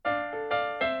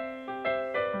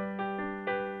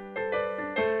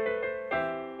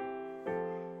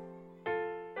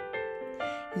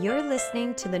You're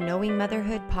listening to the Knowing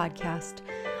Motherhood podcast.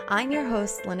 I'm your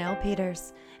host, Linnell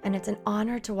Peters, and it's an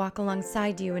honor to walk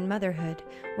alongside you in motherhood,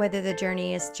 whether the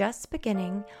journey is just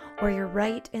beginning or you're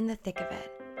right in the thick of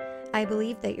it. I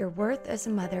believe that your worth as a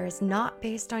mother is not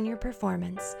based on your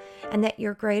performance, and that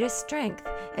your greatest strength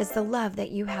is the love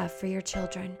that you have for your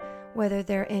children, whether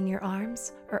they're in your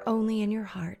arms or only in your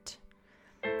heart.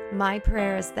 My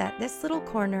prayer is that this little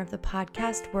corner of the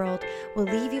podcast world will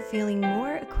leave you feeling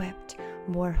more equipped,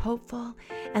 more hopeful,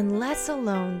 and less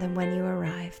alone than when you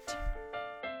arrived.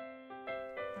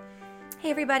 Hey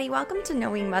everybody, welcome to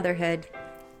Knowing Motherhood.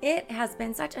 It has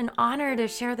been such an honor to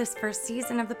share this first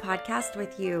season of the podcast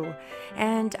with you,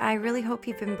 and I really hope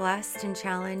you've been blessed and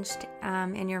challenged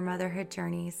in your motherhood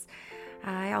journeys.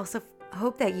 I also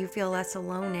hope that you feel less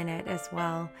alone in it as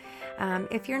well.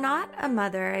 If you're not a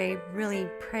mother, I really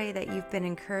pray that you've been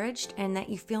encouraged and that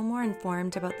you feel more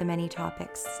informed about the many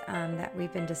topics that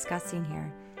we've been discussing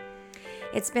here.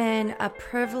 It's been a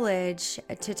privilege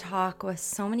to talk with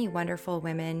so many wonderful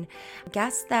women,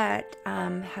 guests that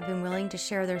have been willing to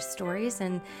share their stories,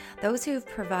 and those who've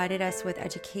provided us with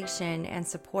education and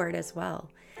support as well.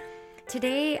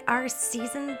 Today, our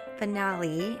season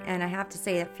finale, and I have to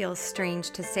say it feels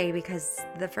strange to say because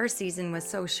the first season was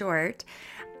so short.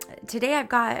 Today, I've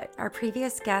got our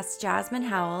previous guests, Jasmine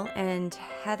Howell and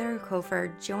Heather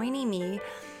Kofer, joining me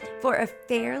for a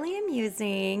fairly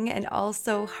amusing and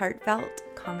also heartfelt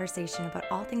conversation about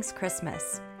all things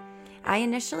Christmas. I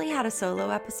initially had a solo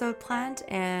episode planned,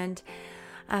 and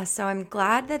so I'm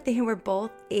glad that they were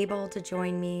both able to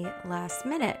join me last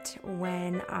minute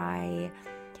when I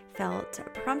felt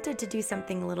prompted to do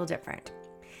something a little different.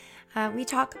 We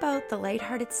talk about the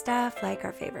lighthearted stuff like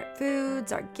our favorite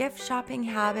foods, our gift shopping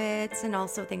habits, and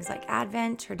also things like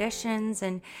Advent, traditions,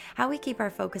 and how we keep our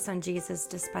focus on Jesus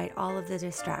despite all of the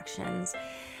distractions.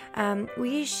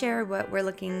 We share what we're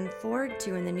looking forward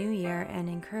to in the new year and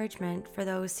encouragement for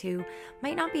those who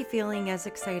might not be feeling as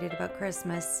excited about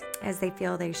Christmas as they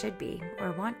feel they should be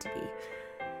or want to be.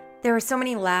 There were so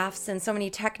many laughs and so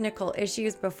many technical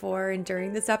issues before and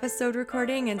during this episode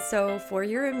recording, and so for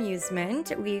your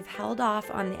amusement, we've held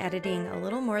off on the editing a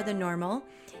little more than normal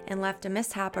and left a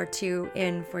mishap or two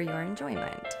in for your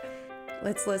enjoyment.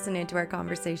 Let's listen into our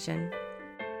conversation.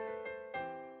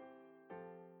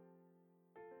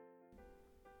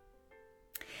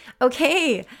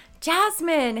 Okay,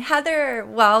 Jasmine, Heather,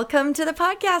 welcome to the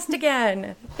podcast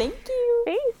again. Thank you.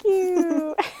 Thank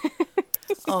you.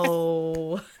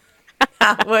 Oh,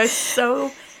 that was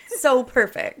so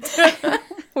perfect.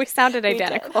 We sounded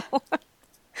identical.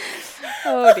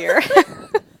 Oh dear.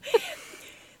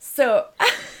 So,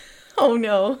 oh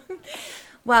no.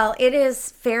 Well, it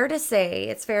is fair to say,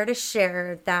 it's fair to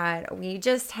share that we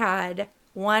just had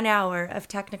 1 hour of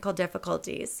technical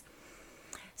difficulties.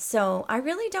 So I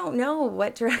really don't know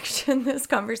what direction this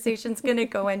conversation's going to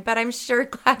go in, but I'm sure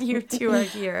glad you two are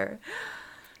here.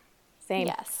 Same.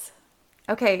 Yes.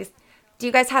 Okay. Do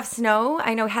you guys have snow?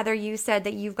 I know, Heather, you said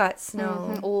that you've got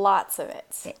snow. Mm-hmm. Lots of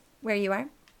it. Where you are?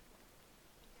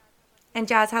 And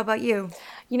Jazz, how about you?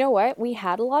 You know what? We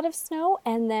had a lot of snow,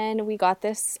 and then we got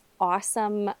this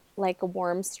awesome, like a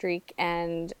warm streak,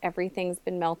 and everything's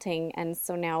been melting. And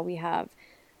so now we have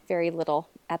very little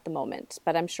at the moment,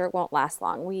 but I'm sure it won't last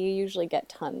long. We usually get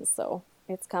tons, so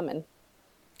it's coming.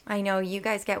 I know you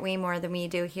guys get way more than we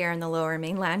do here in the lower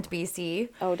mainland BC.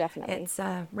 Oh, definitely. It's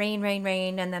rain,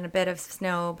 and then a bit of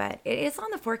snow, but it is on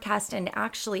the forecast. And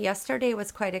actually, yesterday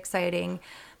was quite exciting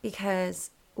because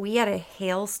we had a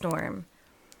hailstorm,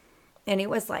 and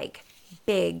it was like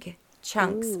big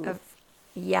chunks of,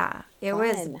 it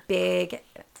was big.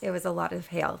 It was a lot of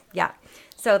hail. Yeah.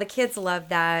 So the kids loved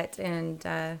that, and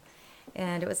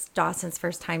it was Dawson's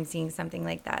first time seeing something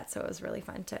like that. So it was really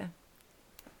fun to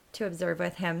observe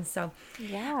with him. So,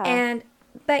 yeah.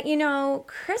 But you know,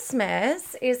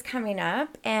 Christmas is coming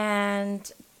up,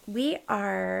 and we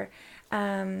are,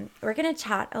 we're going to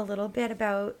chat a little bit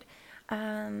about,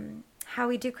 how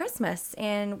we do Christmas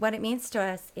and what it means to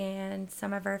us and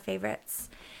some of our favorites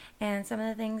and some of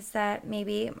the things that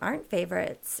maybe aren't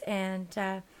favorites, and,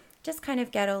 just kind of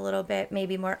get a little bit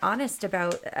maybe more honest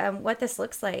about what this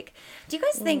looks like. Do you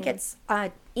guys think it's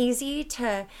easy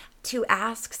to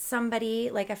ask somebody,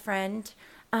 like a friend,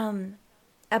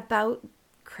 about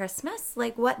Christmas,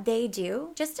 like what they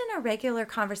do, just in a regular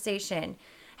conversation?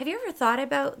 Have you ever thought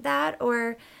about that,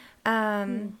 or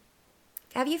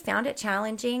have you found it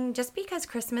challenging? Just because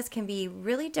Christmas can be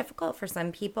really difficult for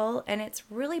some people, and it's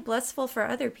really blissful for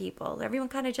other people. Everyone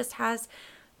kind of just has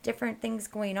different things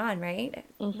going on, right?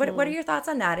 Mm-hmm. What are your thoughts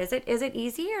on that? Is it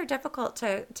easy or difficult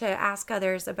to ask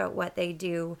others about what they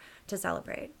do to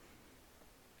celebrate?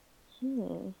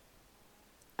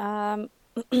 Um,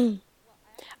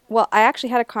 well, I actually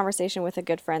had a conversation with a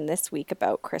good friend this week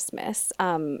about Christmas.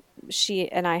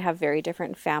 She and I have very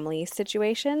different family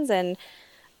situations, and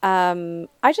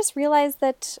I just realized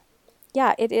that,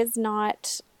 yeah, it's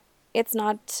not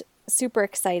super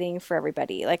exciting for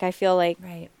everybody. Like, I feel like,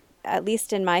 Right. at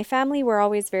least in my family, we're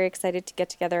always very excited to get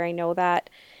together. I know that.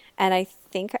 And I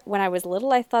think when I was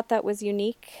little, I thought that was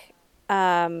unique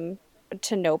to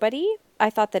nobody. I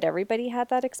thought that everybody had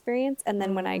that experience. And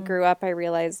then when I grew up, I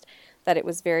realized that it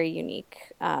was very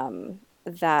unique,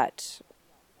 that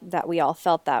we all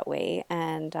felt that way.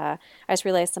 And I just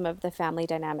realized some of the family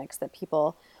dynamics that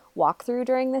people walk through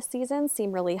during this season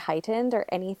seem really heightened, or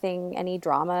any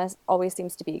drama always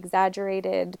seems to be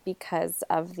exaggerated because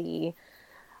of the,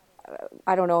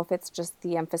 I don't know if it's just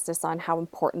the emphasis on how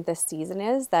important this season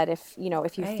is, that if you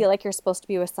feel Right. like you're supposed to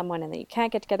be with someone and then you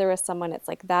can't get together with someone, it's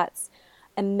like that's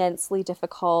immensely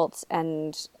difficult.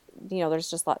 And, there's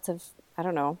just lots of, I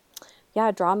don't know,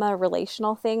 yeah, drama,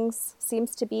 relational things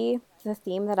seems to be the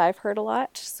theme that I've heard a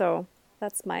lot. So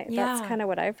that's Yeah. kind of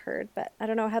what I've heard. But I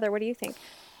don't know, Heather, what do you think?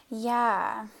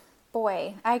 Yeah.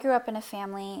 Boy, I grew up in a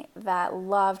family that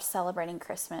loved celebrating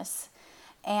Christmas.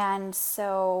 And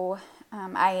so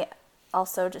I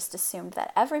also just assumed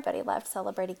that everybody loved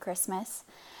celebrating Christmas.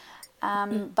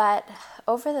 But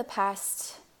over the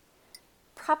past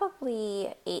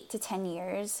probably 8 to 10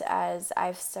 years, as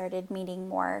I've started meeting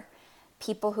more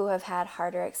people who have had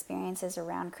harder experiences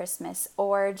around Christmas,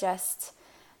 or just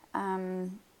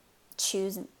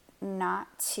choose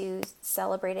not to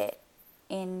celebrate it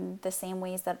in the same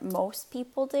ways that most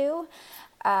people do,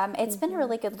 it's been a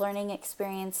really good learning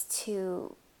experience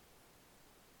to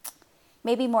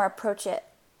maybe more approach it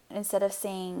instead of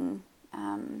saying,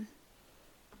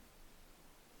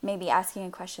 maybe asking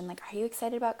a question like, are you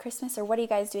excited about Christmas? Or what are you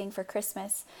guys doing for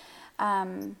Christmas?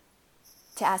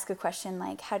 To ask a question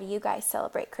like, how do you guys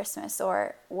celebrate Christmas?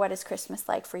 Or what is Christmas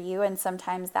like for you? And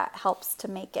sometimes that helps to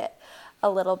make it a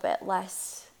little bit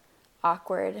less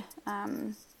awkward.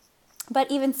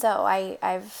 But even so, I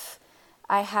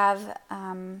have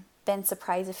been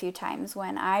surprised a few times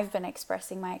when I've been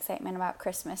expressing my excitement about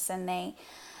Christmas and they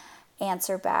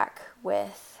answer back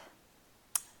with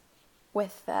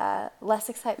less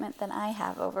excitement than I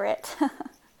have over it.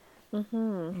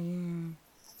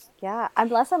 Yeah, I'm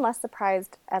less and less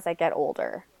surprised as I get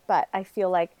older, but I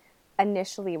feel like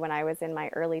initially when I was in my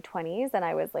early 20s and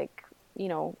I was like,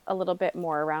 a little bit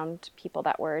more around people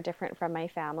that were different from my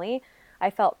family,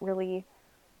 I felt really,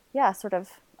 yeah, sort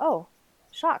of, oh,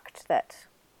 shocked that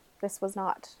this was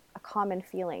not a common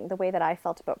feeling, the way that I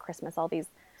felt about Christmas, all these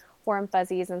warm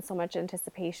fuzzies and so much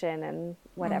anticipation and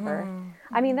whatever.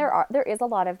 I mean, there is a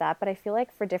lot of that, but I feel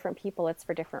like for different people, it's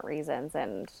for different reasons.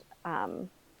 And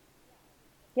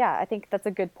yeah, I think that's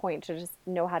a good point, to just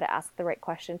know how to ask the right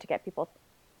question to get people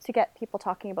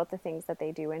talking about the things that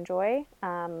they do enjoy,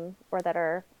 or that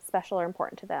are special or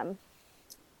important to them.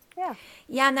 Yeah.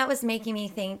 Yeah, and that was making me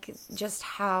think just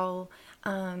how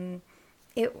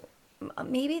it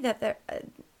maybe that there,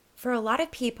 for a lot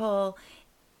of people,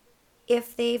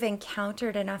 if they've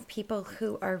encountered enough people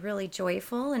who are really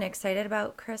joyful and excited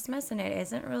about Christmas and it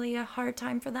isn't really a hard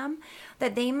time for them,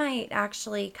 that they might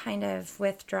actually kind of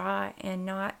withdraw and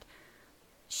not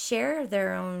share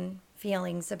their own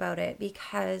feelings about it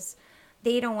because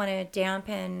they don't want to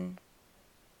dampen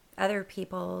other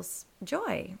people's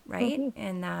joy, right?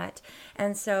 In that.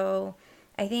 And so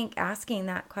I think asking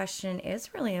that question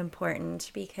is really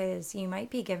important because you might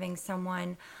be giving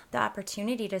someone the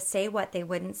opportunity to say what they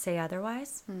wouldn't say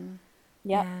otherwise.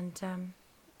 Yeah. And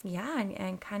yeah,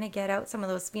 and kind of get out some of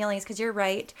those feelings because you're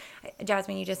right,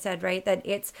 Jasmine, you just said, right, that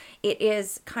it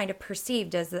is kind of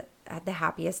perceived as the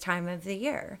happiest time of the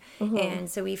year. And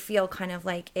so we feel kind of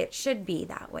like it should be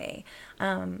that way.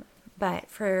 But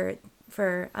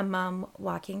for a mom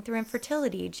walking through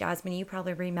infertility, Jasmine, you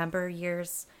probably remember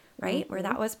years, right, where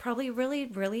that was probably really,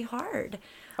 really hard.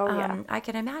 Oh, yeah. I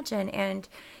can imagine. And,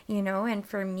 and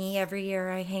for me, every year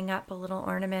I hang up a little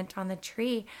ornament on the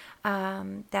tree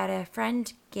that a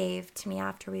friend gave to me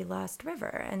after we lost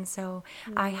River. And so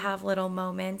I have little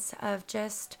moments of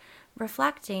just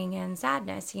reflecting and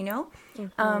sadness,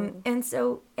 and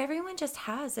so everyone just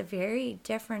has a very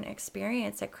different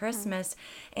experience at Christmas.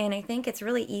 And I think it's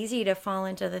really easy to fall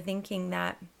into the thinking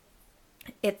that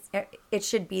it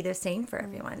should be the same for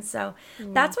everyone. So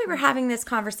that's why we're having this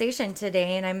conversation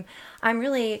today, and I'm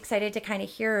really excited to kind of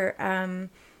hear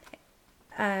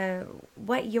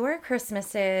what your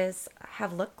Christmases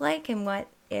have looked like and what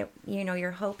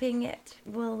you're hoping it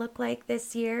will look like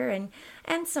this year, and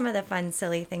some of the fun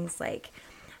silly things like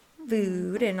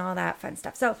food and all that fun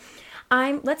stuff. So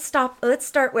Let's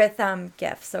start with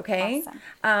gifts, okay?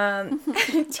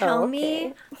 Tell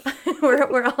me,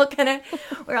 we're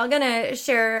all gonna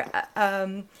share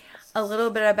a little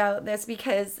bit about this,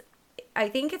 because I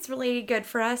think it's really good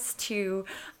for us to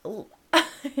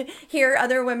hear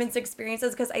other women's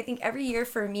experiences, because I think every year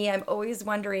for me, I'm always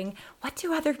wondering, what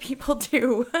do other people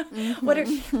do? What are,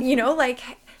 like,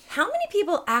 how many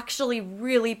people actually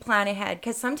really plan ahead?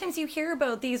 Because sometimes you hear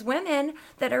about these women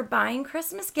that are buying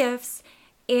Christmas gifts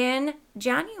in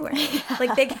January.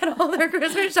 Like, they get all their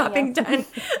Christmas shopping done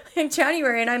in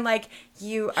January. And I'm like,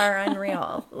 you are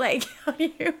unreal. Like,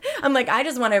 I'm like, I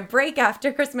just want to break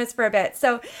after Christmas for a bit.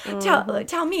 So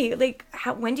tell me, like,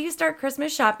 when do you start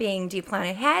Christmas shopping? Do you plan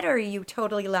ahead, or are you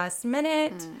totally last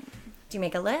minute? Do you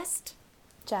make a list?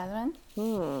 Jasmine?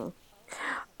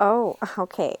 Oh,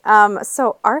 okay.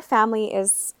 So our family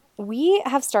we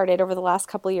have started over the last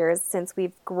couple of years, since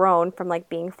we've grown from like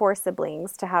being 4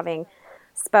 siblings to having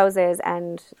spouses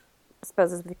and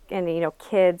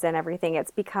kids and everything.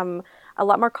 It's become a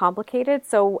lot more complicated.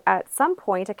 So at some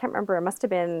point, I can't remember, it must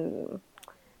have been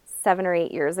 7 or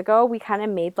 8 years ago, we kind of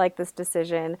made like this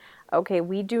decision, okay,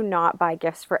 we do not buy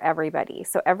gifts for everybody.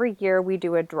 So every year we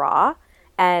do a draw.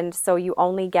 And so you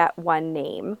only get one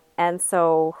name. And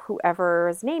so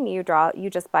whoever's name you draw, you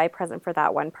just buy a present for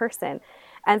that one person.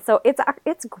 And so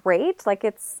it's great. Like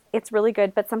it's really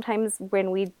good. But sometimes when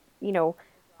we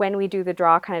do the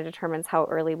draw, kind of determines how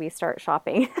early we start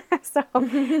shopping. So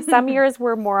some years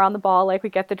we're more on the ball, like we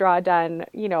get the draw done,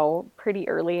 pretty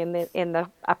early in the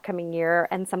upcoming year.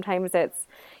 And sometimes it's,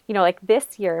 like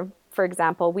this year, for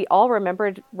example, we all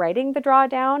remembered writing the draw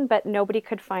down, but nobody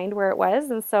could find where it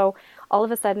was. And so all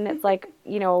of a sudden it's like,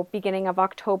 beginning of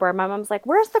October, my mom's like,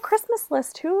 where's the Christmas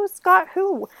list? Who's got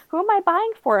who? Who am I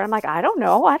buying for? And I'm like, I don't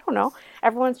know.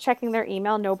 Everyone's checking their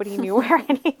email. Nobody knew where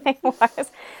anything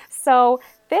was. So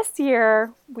this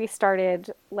year we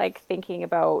started like thinking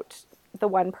about the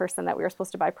one person that we were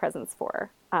supposed to buy presents for,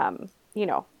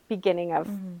 beginning of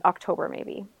October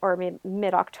maybe, or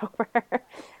mid-October.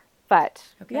 But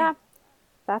yeah,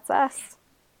 that's us.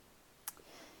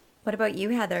 What about you,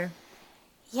 Heather?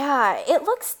 Yeah, it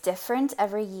looks different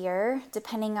every year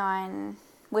depending on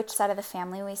which side of the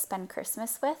family we spend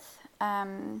Christmas with.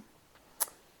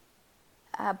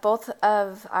 Both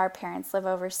of our parents live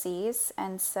overseas,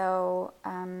 and so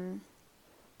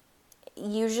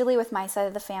usually with my side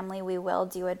of the family, we will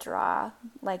do a draw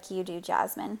like you do,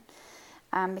 Jasmine,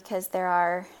 because there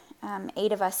are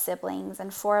 8 of us siblings,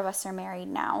 and 4 of us are married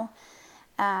now.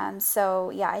 So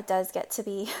yeah, it does get to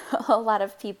be a lot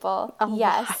of people. Oh,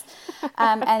 yes.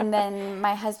 And then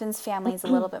my husband's family is a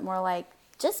little bit more like,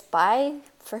 just buy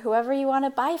for whoever you want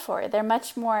to buy for. They're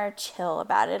much more chill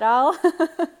about it all.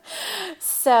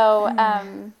 So,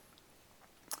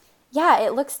 yeah,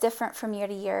 it looks different from year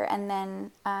to year. And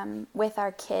then with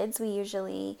our kids, we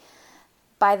usually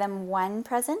buy them one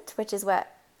present, which is what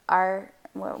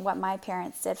my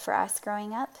parents did for us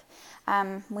growing up.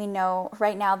 We know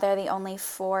right now they're the only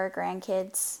 4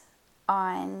 grandkids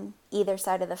on either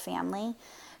side of the family.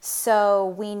 So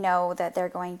we know that they're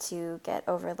going to get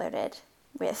overloaded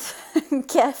with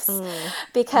gifts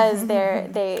because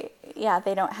they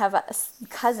don't have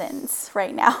cousins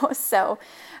right now. So,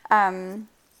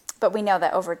 but we know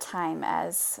that over time,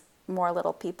 as more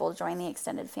little people join the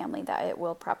extended family, that it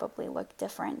will probably look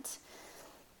different.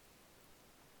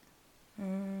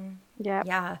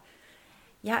 Yeah.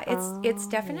 It's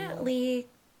definitely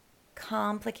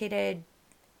complicated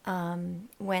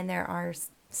when there are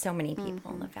so many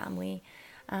people in the family.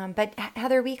 But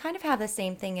Heather, we kind of have the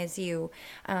same thing as you.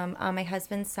 On my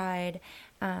husband's side,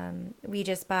 we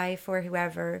just buy for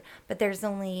whoever, but there's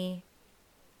only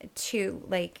 2,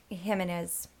 like him and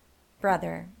his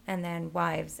brother, and then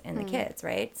wives and the kids,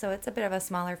 right? So it's a bit of a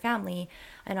smaller family.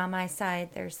 And on my side,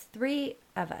 there's 3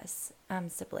 of us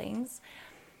siblings,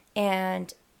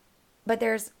 but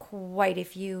there's quite a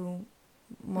few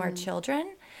more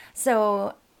children.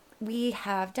 So we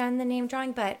have done the name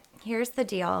drawing, but here's the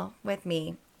deal with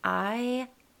me. I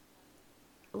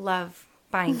love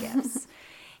buying gifts.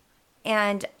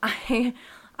 And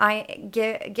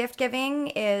gift giving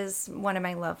is one of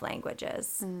my love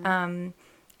languages.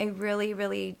 I really,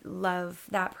 really love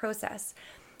that process.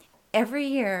 Every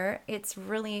year, it's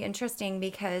really interesting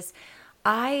because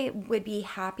I would be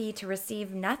happy to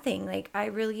receive nothing. Like, I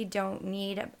really don't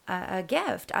need a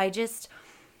gift.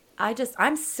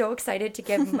 I'm so excited to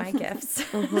give my gifts.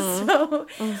 So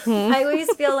I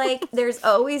always feel like there's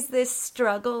always this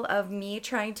struggle of me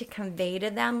trying to convey to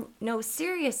them, no,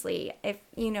 seriously, if,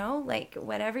 like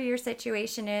whatever your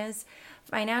situation is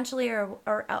financially or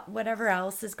whatever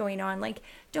else is going on, like,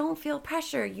 don't feel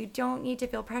pressure. You don't need to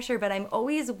feel pressure. But I'm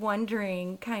always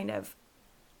wondering, kind of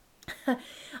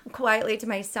quietly to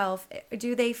myself,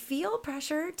 do they feel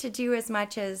pressure to do as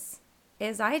much as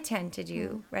I tend to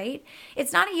do, right?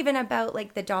 It's not even about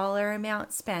like the dollar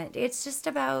amount spent. It's just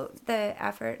about the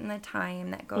effort and the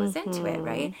time that goes into it,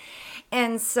 right?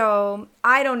 And so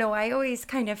I don't know. I always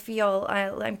kind of feel,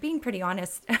 I'm being pretty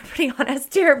honest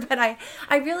here, but I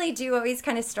really do always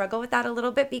kind of struggle with that a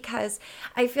little bit, because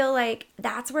I feel like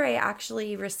that's where I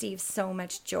actually receive so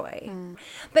much joy.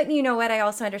 But you know what? I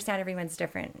also understand everyone's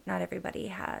different. Not everybody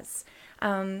has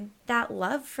that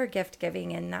love for gift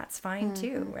giving, and that's fine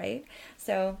too, right?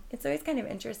 So it's always kind of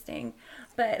interesting.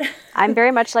 But I'm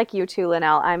very much like you too,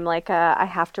 Lynelle. I'm like, I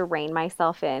have to rein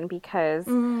myself in, because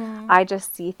I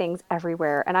just see things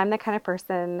everywhere. And I'm the kind of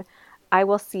person, I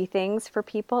will see things for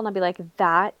people and I'll be like,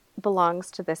 that belongs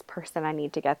to this person. I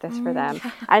need to get this for them.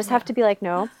 I just have to be like,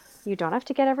 no, you don't have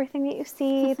to get everything that you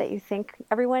see, that you think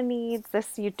everyone needs.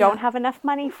 This, you don't have enough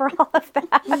money for all of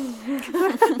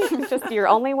that. Just, you're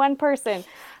only one person.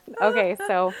 Okay,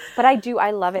 so, but I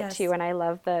love it too. And I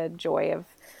love the joy of,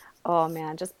 oh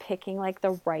man, just picking like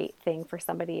the right thing for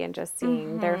somebody and just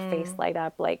seeing their face light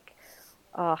up. Like,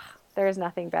 there's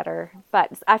nothing better.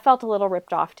 But I felt a little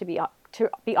ripped off, to be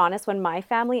honest, when my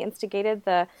family instigated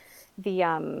the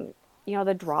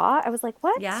draw. I was like,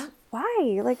 what? Yeah.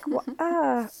 Why? Like,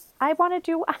 I want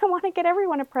to get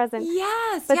everyone a present.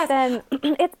 Yes. But then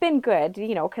it's been good,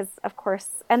 because of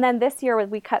course, and then this year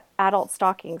we cut adult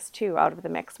stockings too out of the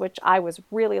mix, which I was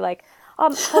really like,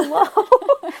 hello?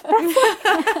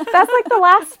 that's like the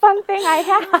last fun thing I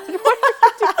had. What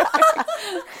am I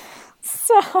doing?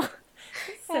 So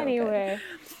anyway.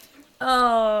 Good.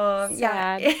 Oh,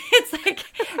 sad. Yeah. It's like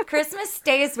Christmas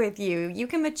stays with you. You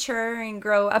can mature and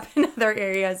grow up in other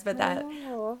areas, but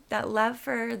that love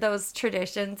for those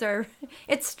traditions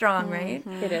it's strong, right?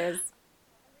 It is.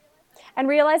 And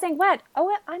realizing what?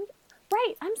 Oh, I'm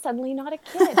right. I'm suddenly not a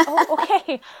kid. Oh,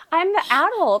 okay. I'm the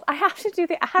adult. I have to do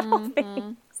the adult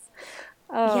things.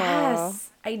 Oh.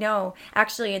 Yes, I know.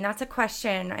 Actually, and that's a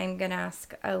question I'm going to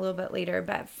ask a little bit later.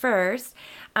 But first,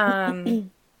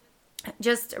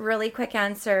 just a really quick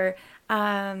answer.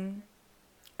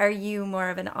 Are you more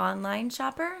of an online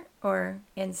shopper or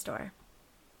in-store?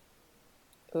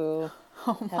 Ooh,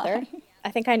 Heather,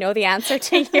 I think I know the answer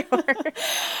to yours.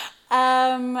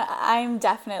 I'm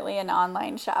definitely an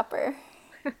online shopper.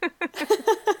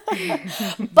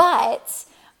 But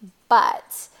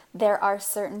there are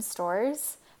certain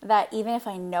stores that even if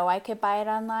I know I could buy it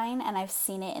online and I've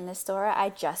seen it in the store, I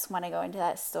just want to go into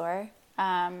that store.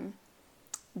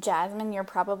 Jasmine, you're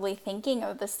probably thinking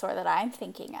of the store that I'm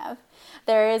thinking of.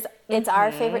 It's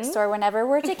our favorite store. Whenever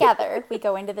we're together, we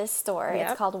go into this store.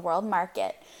 Yep. It's called World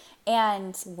Market.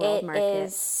 And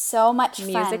is so much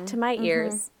fun. Music to my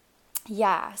ears.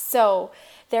 Yeah. So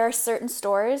there are certain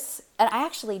stores, and I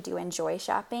actually do enjoy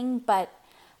shopping, but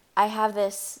I have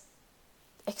this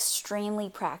extremely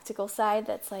practical side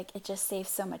that's like, it just saves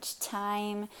so much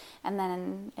time. And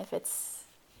then if it's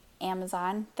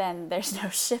Amazon, then there's no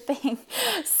shipping.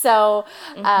 So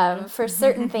for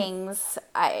certain things,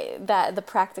 the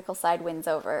practical side wins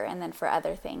over, and then for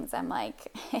other things, I'm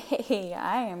like, hey,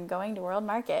 I am going to World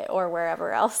Market or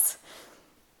wherever else.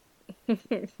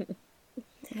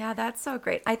 Yeah, that's so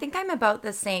great. I think I'm about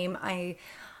the same.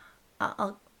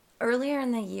 I'll earlier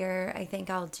in the year, I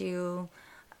think I'll do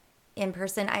in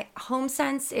person.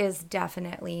 HomeSense is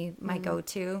definitely my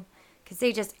go-to, because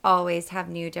they just always have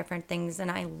new different things, and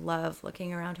I love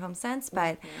looking around HomeSense.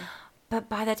 But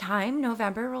by the time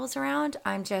November rolls around,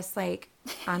 I'm just like,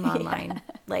 I'm online.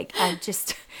 Like,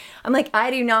 I'm like,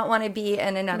 I do not want to be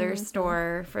in another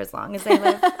store for as long as I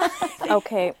live.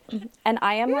 Okay. And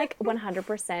I am like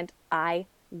 100%, I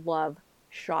love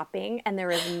shopping, and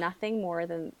there is nothing more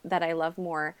that I love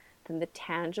more than the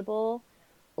tangible,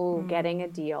 getting a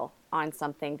deal on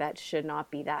something that should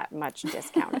not be that much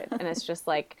discounted. And it's just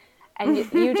like, and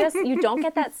you don't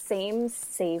get that same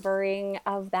savoring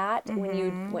of that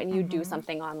when you do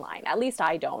something online. At least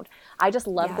I don't. I just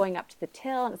love going up to the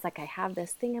till, and it's like I have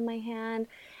this thing in my hand,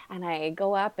 and I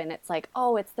go up, and it's like,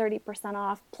 oh, it's 30%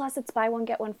 off, plus it's buy one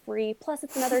get one free, plus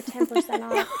it's another 10%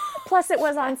 off, plus it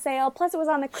was on sale, plus it was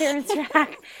on the clearance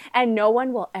rack, and no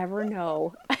one will ever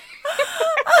know.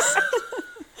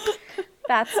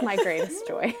 That's my greatest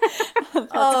joy.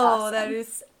 Awesome. That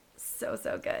is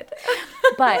so good.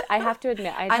 But I have to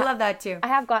admit, I love that too. I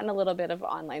have gotten a little bit of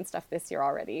online stuff this year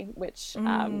already, which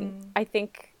I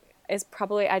think is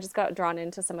probably, I just got drawn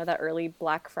into some of the early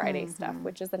Black Friday stuff,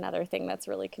 which is another thing that's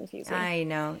really confusing. I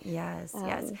know. Yes.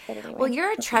 But anyway. Well,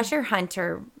 you're a treasure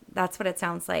hunter. That's what it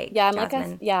sounds like. Yeah,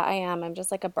 Jasmine. I am. I'm just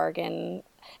like a bargain.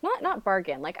 Not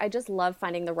bargain. Like I just love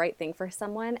finding the right thing for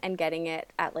someone and getting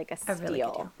it at like a steal. really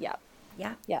good deal.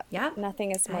 Yeah. Yeah.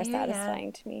 Nothing is more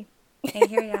satisfying to me. I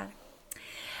hear ya.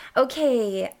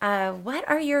 Okay, what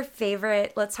are your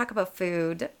favorite? Let's talk about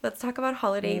food. Let's talk about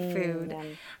holiday food.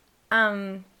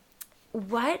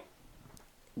 Why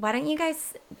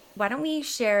don't we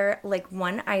share like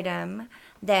one item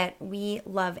that we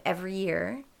love every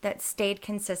year that stayed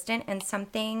consistent and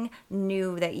something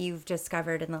new that you've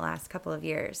discovered in the last couple of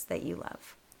years that you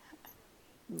love?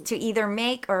 To either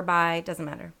make or buy, doesn't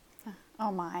matter.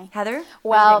 Oh my. Heather?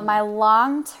 Well, my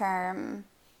long-term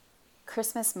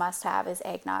Christmas must-have is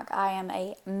eggnog. I am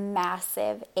a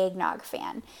massive eggnog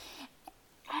fan.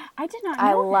 I did not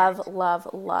know I that.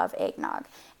 love eggnog.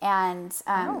 And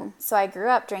so I grew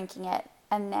up drinking it,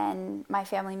 and then my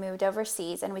family moved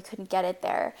overseas and we couldn't get it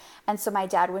there. And so my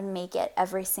dad would make it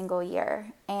every single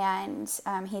year. And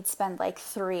he'd spend like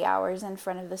 3 hours in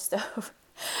front of the stove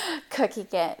cooking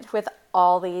it with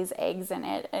all these eggs in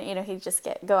it. And, he'd just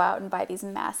go out and buy these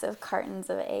massive cartons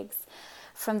of eggs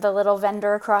from the little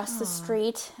vendor across the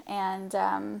street.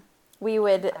 And we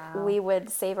would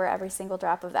savor every single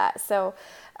drop of that. So,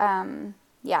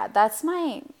 that's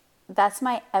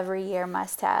my every year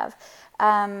must have.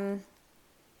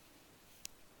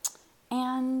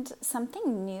 And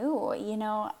something new,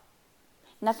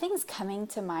 nothing's coming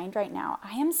to mind right now.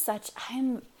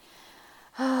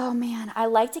 Oh man, I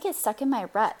like to get stuck in my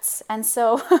ruts. And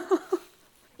so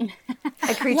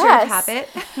A creature of habit.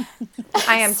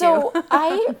 I am so too.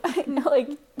 I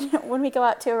like when we go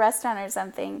out to a restaurant or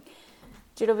something,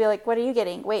 Jude will be like, "What are you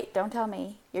getting? Wait, don't tell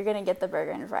me. You're going to get the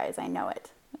burger and fries. I know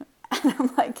it." And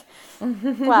I'm like,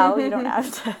 "Well, you don't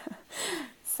have to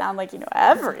sound like you know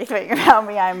everything about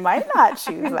me. I might not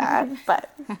choose that,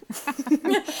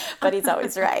 but he's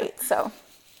always right." So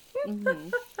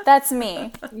that's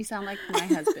me. You sound like my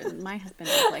husband. My husband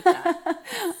is like that.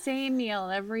 Same meal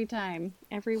every time,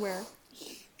 everywhere.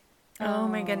 Oh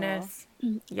my goodness.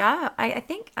 Yeah, I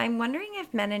think I'm wondering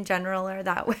if men in general are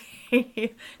that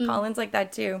way. Colin's like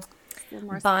that too.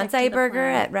 Bonsai burger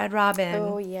at Red Robin.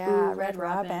 Oh yeah, Red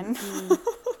Robin.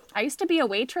 I used to be a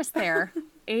waitress there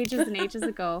ages and ages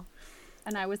ago.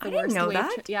 And I was the worst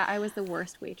waitress. Yeah, I was the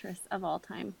worst waitress of all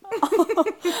time.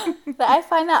 I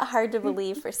find that hard to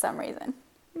believe for some reason.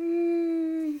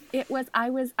 I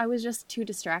was just too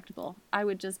distractible. I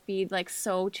would just be like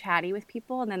so chatty with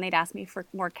people, and then they'd ask me for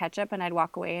more ketchup, and I'd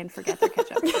walk away and forget their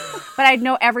ketchup. But I'd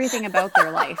know everything about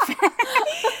their life.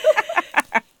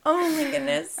 Oh my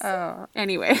goodness. Oh,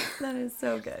 anyway. That is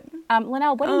so good.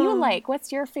 Linnell, what do you like?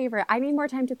 What's your favorite? I need more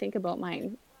time to think about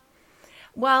mine.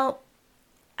 Well,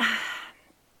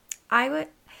 I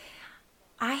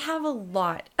have a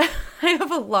lot. I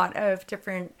have a lot of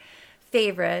different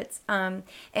favorites. And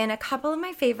a couple of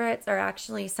my favorites are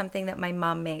actually something that my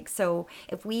mom makes. So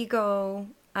if we go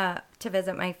to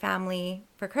visit my family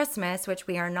for Christmas, which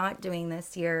we are not doing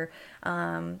this year,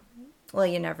 well,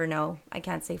 you never know. I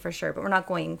can't say for sure, but we're not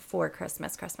going for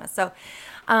Christmas. So,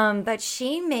 but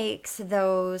she makes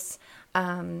those,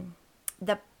 the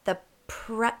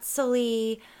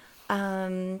pretzely,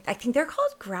 I think they're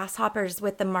called grasshoppers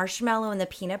with the marshmallow and the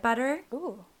peanut butter.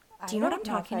 Ooh. Do you know what I'm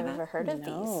talking about? I've never heard of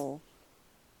these.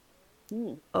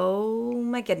 Oh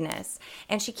my goodness.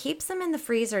 And she keeps them in the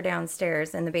freezer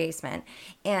downstairs in the basement.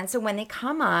 And so when they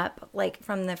come up like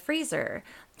from the freezer,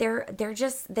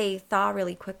 they thaw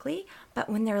really quickly, but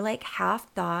when they're like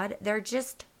half thawed, they're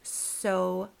just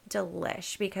so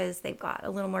delish because they've got a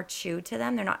little more chew to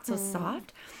them. They're not so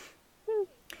soft.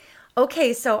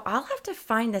 Okay, so I'll have to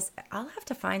find this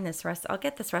recipe. I'll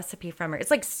get this recipe from her.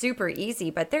 It's like super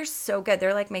easy, but they're so good.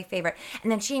 They're like my favorite.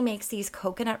 And then she makes these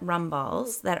coconut rum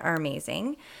balls that are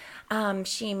amazing.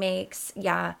 She makes,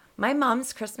 my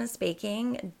mom's Christmas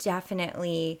baking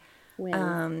definitely,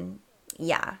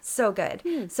 so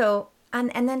good. So,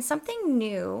 and then something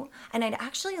new, and I'd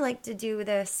actually like to do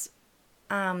this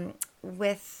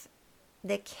with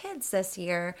the kids this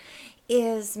year,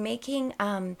 is making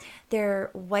their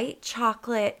white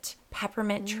chocolate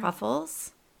peppermint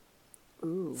truffles.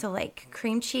 Ooh. So like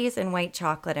cream cheese and white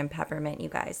chocolate and peppermint, you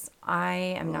guys. I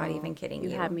am not even kidding you.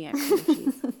 You had me at cream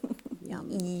cheese. Yum.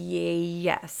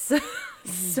 Yes.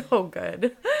 So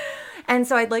good. And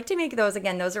so I'd like to make those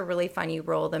again. Those are really fun. You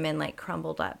roll them in like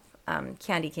crumbled up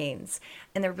candy canes,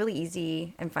 and they're really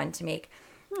easy and fun to make.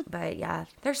 But yeah,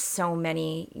 there's so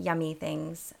many yummy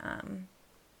things.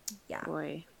 Yeah.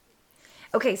 Boy.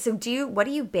 Okay, so what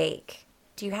do you bake?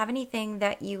 Do you have anything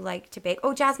that you like to bake?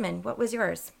 Oh, Jasmine, what was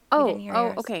yours? We didn't hear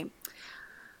yours. Okay.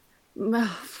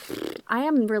 I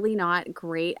am really not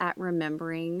great at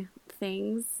remembering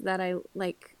things that I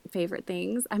like, favorite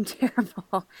things. I'm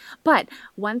terrible. But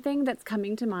one thing that's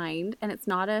coming to mind, and it's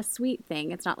not a sweet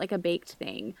thing, it's not like a baked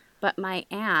thing, but my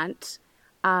aunt,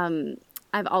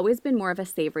 I've always been more of a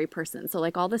savory person. So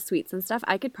like all the sweets and stuff,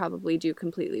 I could probably do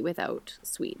completely without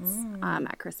sweets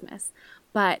at Christmas.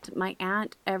 But my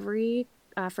aunt,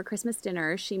 for Christmas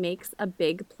dinner, she makes a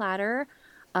big platter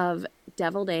of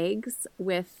deviled eggs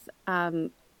with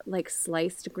like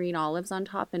sliced green olives on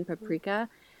top and paprika.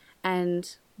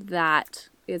 And that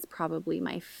is probably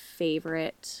my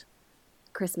favorite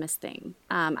Christmas thing.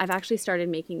 I've actually started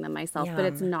making them myself, but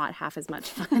it's not half as much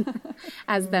fun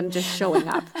as them just showing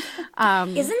up.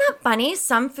 Isn't that funny?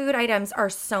 Some food items are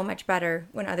so much better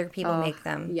when other people make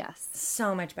them. Yes.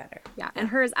 So much better. Yeah. And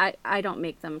hers, I don't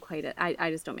make them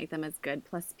I just don't make them as good.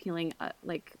 Plus peeling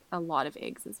like a lot of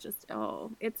eggs is just,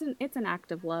 it's an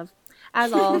act of love,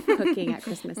 as all cooking at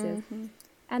Christmas is.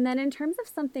 And then in terms of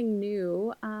something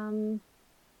new,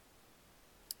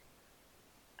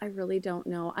 I really don't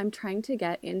know. I'm trying to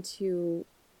get into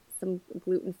some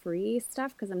gluten-free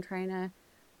stuff because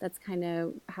that's kind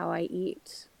of how I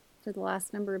eat for the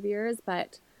last number of years.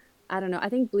 But I don't know. I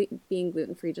think being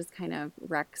gluten-free just kind of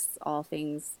wrecks all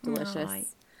things delicious. Oh,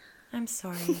 I'm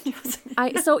sorry,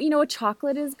 Jasmine. So, a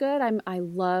chocolate is good. I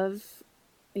love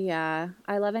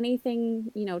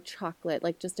anything, chocolate,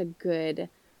 like just a good,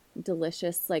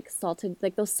 delicious, like salted,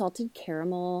 like those salted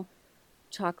caramel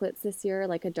chocolates this year,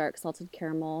 like a dark salted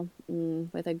caramel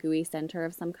with a gooey center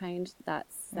of some kind. That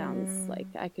sounds like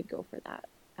I could go for that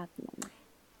at the moment.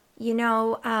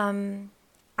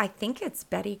 I think it's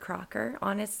Betty Crocker,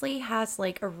 honestly, has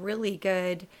like a really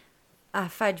good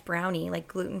fudge brownie, like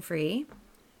gluten-free.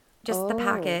 Just the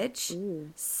package.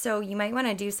 Ooh. So you might want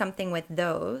to do something with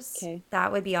those. Okay.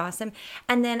 That would be awesome.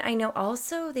 And then I know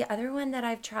also the other one that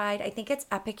I've tried, I think it's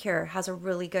Epicure, has a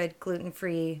really good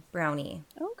gluten-free brownie.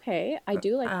 Okay. I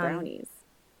do like brownies.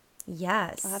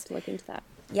 Yes. I'll have to look into that.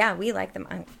 Yeah, we like them.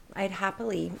 I'd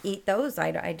happily eat those.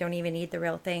 I don't even eat the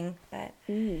real thing. But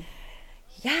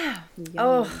yeah. Yum.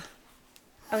 Oh,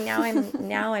 now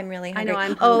I'm really hungry. I know,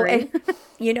 I'm hungry.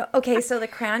 And okay, so the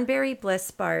cranberry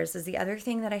bliss bars is the other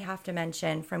thing that I have to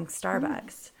mention from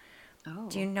Starbucks. Oh.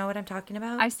 Do you know what I'm talking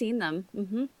about? I've seen them.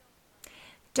 Mm-hmm.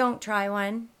 Don't try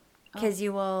one because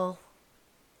you will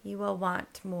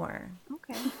want more.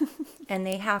 Okay. And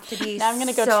they have to be now I'm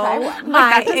gonna go so try one.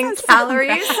 high in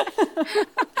calories.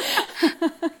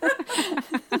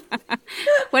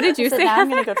 What did you say? Now I'm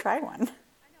gonna go try one.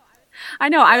 I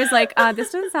know. I was like,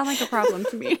 this doesn't sound like a problem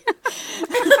to me.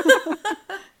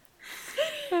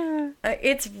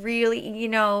 It's really,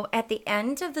 at the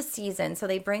end of the season, so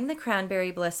they bring the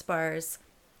cranberry bliss bars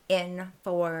in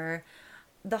for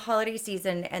the holiday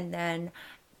season, and then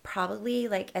probably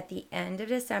like at the end of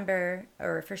December,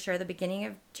 or for sure the beginning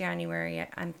of January,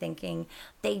 I'm thinking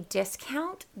they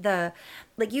discount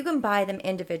you can buy them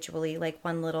individually, like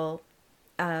one little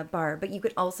bar, but you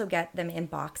could also get them in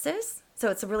boxes. So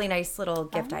it's a really nice little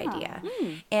gift idea.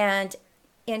 And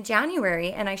in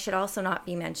January, and I should also not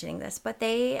be mentioning this, but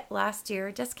they last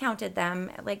year discounted them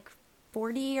at like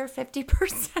 40 or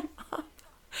 50% off.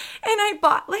 And I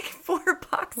bought like 4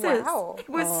 boxes. Wow. It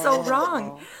was so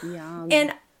wrong. Yum.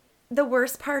 And the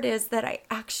worst part is that I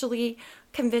actually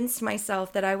convinced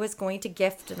myself that I was going to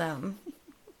gift them.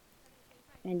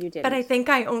 And you did. But I think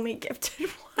I only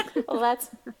gifted one. Well, that's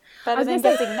better than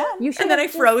gifting none. And then I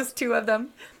froze 2 of them.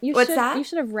 What's that? You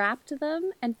should have wrapped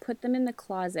them and put them in the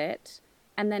closet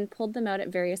and then pulled them out at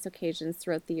various occasions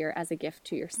throughout the year as a gift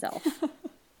to yourself.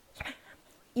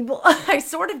 Well, I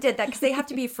sort of did that because they have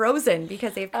to be frozen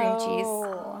because they have cream cheese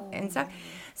and stuff.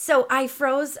 So I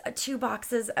froze 2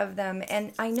 boxes of them,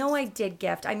 and I know I did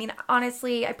gift. I mean,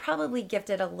 honestly, I probably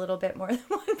gifted a little bit more than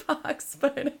 1 box,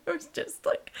 but it was just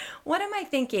like, what am I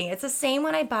thinking? It's the same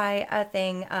when I buy a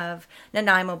thing of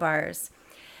Nanaimo bars.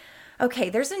 Okay,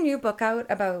 there's a new book out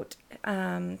about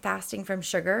fasting from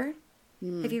sugar.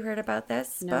 Have you heard about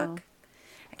this book?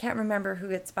 I can't remember who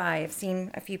it's by. I've seen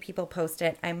a few people post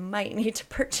it. I might need to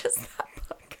purchase that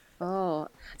book. Oh.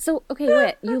 So, okay,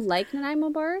 wait. You like Nanaimo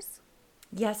bars?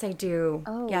 Yes, I do.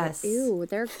 Oh, yes. Ew,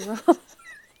 they're gross.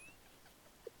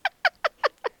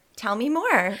 Tell me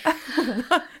more.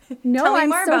 No, Tell me I'm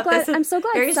more so about glad. this. I'm so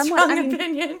glad Very someone. strong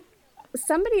opinion.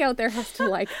 Somebody out there has to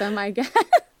like them, I guess.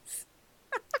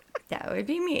 That would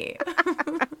be me.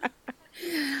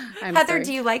 I'm Heather, sorry.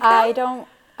 do you like them? I don't.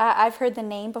 I've heard the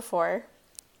name before.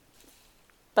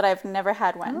 but I've never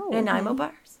had one. Nanaimo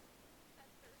bars.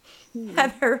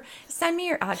 Heather, send me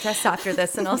your address after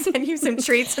this and I'll send you some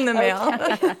treats in the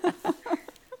mail.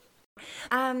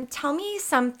 Tell me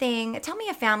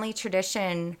a family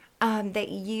tradition that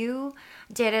you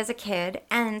did as a kid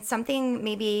and something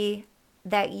maybe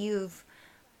that you've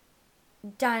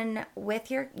done with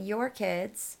your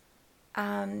kids,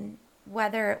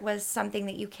 whether it was something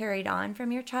that you carried on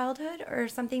from your childhood or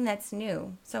something that's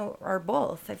new. So, or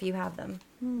both if you have them.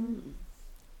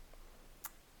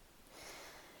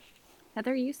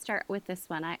 Heather, you start with this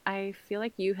one. I feel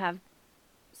like you have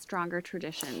stronger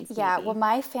traditions. Yeah, maybe. well,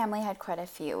 my family had quite a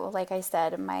few. Like I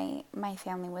said, my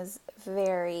family was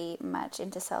very much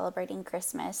into celebrating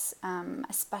Christmas,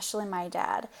 especially my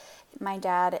dad. My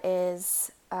dad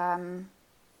is,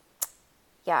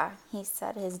 he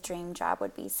said his dream job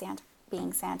would be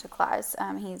being Santa Claus.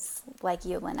 He's like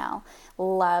you, Linnell,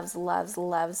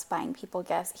 loves buying people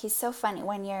gifts. He's so funny.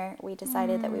 One year we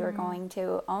decided that we were going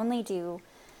to only do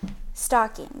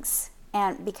stockings,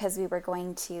 and because we were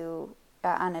going to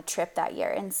on a trip that year,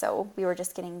 and so we were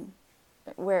just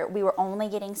we were only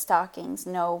getting stockings,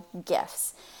 no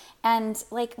gifts, and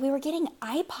like we were getting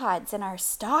iPods in our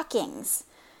stockings.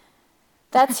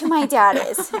 That's who my dad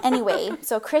is. Anyway,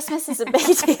 so Christmas is a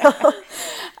big deal.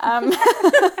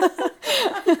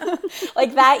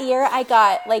 Like that year I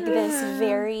got like this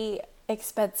very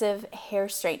expensive hair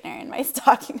straightener in my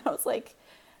stocking. I was like,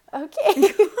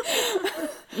 okay.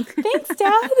 Thanks,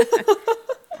 Dad.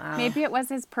 Wow. Maybe it was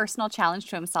his personal challenge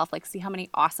to himself, like see how many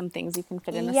awesome things you can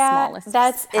fit in the smallest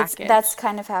package. That's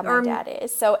kind of how my dad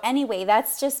is. So anyway,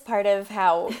 that's just part of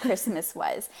how Christmas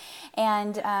was.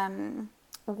 And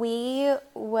we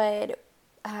would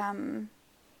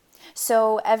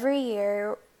so every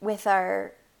year with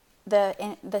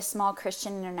the small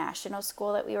Christian international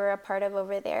school that we were a part of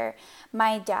over there,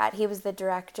 my dad, he was the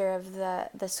director of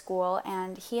the school,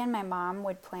 and he and my mom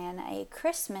would plan a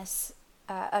Christmas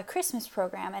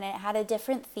program, and it had a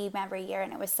different theme every year,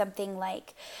 and it was something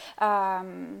like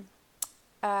one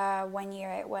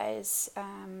year it was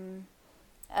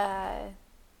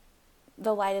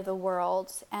the light of the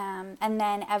world, and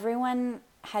then everyone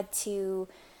had to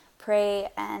pray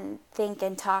and think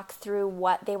and talk through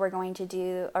what they were going to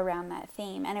do around that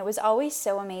theme. And it was always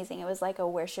so amazing. It was like a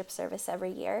worship service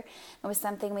every year. It was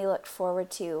something we looked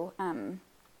forward to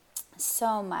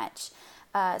so much.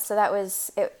 So that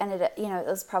was, it ended up, it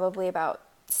was probably about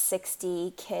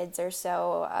 60 kids or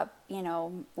so,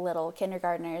 little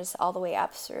kindergartners all the way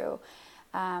up through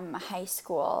high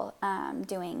school,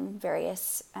 doing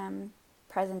various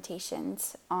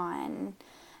presentations on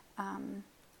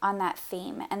that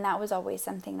theme, and that was always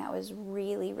something that was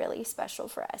really, really special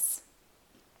for us.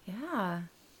 Yeah.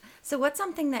 So what's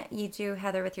something that you do,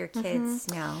 Heather, with your kids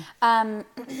now?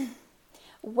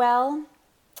 Well,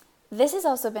 this has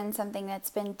also been something that's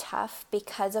been tough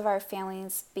because of our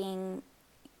families being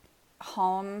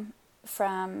home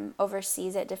from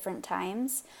overseas at different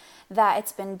times, that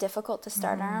it's been difficult to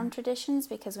start our own traditions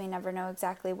because we never know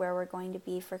exactly where we're going to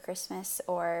be for Christmas,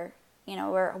 or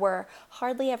we're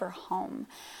hardly ever home.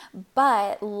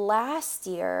 But last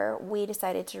year we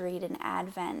decided to read an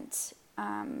Advent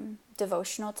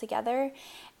devotional together,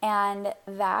 and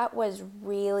that was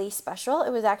really special.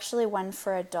 It was actually one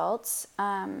for adults,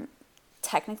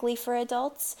 technically for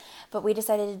adults, but we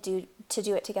decided to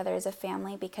do it together as a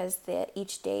family because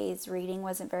each day's reading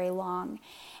wasn't very long.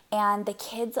 And the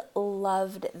kids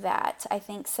loved that. I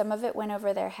think some of it went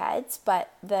over their heads, but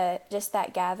just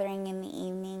that gathering in the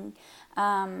evening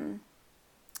and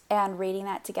reading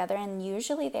that together, and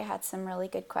usually they had some really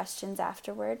good questions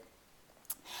afterward.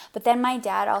 But then my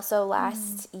dad also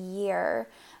last year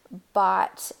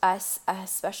bought us a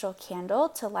special candle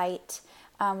to light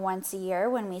once a year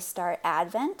when we start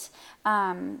Advent.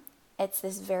 It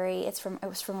was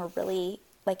from a really,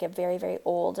 like a very, very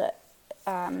old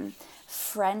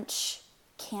French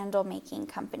candle making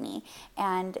company,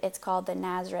 and it's called the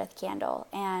Nazareth candle.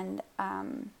 And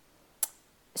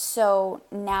so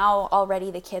now already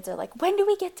the kids are like, when do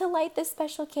we get to light this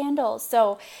special candle?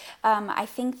 So I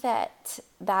think that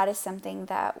is something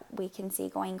that we can see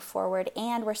going forward,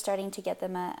 and we're starting to get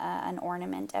them an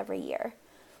ornament every year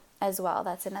as well.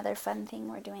 That's another fun thing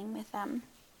we're doing with them.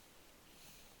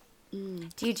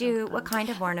 Do you do, what kind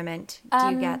of ornament do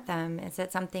you get them? Is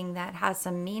it something that has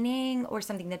some meaning or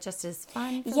something that just is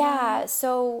fun for them?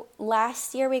 So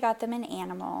last year we got them an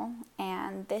animal,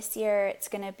 and this year it's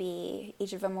going to be,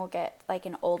 each of them will get like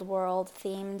an old world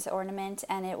themed ornament,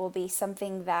 and it will be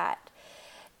something that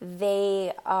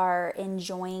they are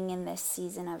enjoying in this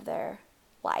season of their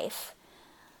life.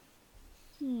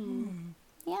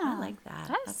 Yeah. I like that.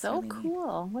 That is That's so really neat.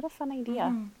 cool. What a fun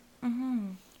idea.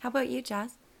 How about you,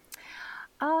 Jess?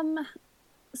 Um,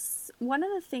 One of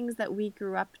the things that we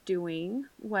grew up doing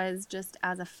was just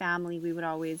as a family, we would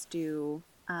always do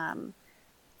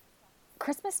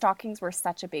Christmas stockings were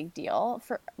such a big deal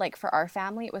for our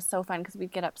family. It was so fun because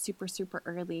we'd get up super, super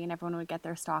early and everyone would get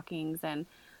their stockings, and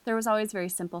there was always very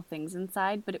simple things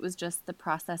inside, but it was just the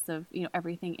process of,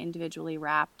 everything individually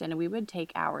wrapped, and we would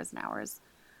take hours and hours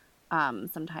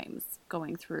sometimes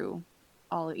going through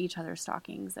all of each other's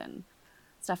stockings and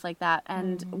stuff like that.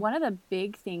 And one of the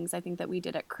big things I think that we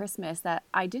did at Christmas that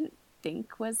I didn't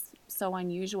think was so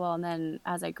unusual, and then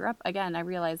as I grew up, again, I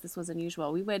realized this was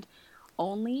unusual. We would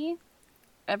only,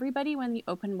 everybody, when you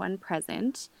open one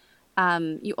present,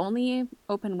 you only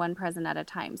open one present at a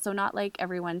time. So not like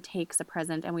everyone takes a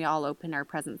present and we all open our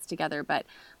presents together, but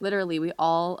literally we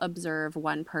all observe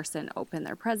one person open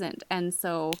their present. And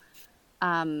so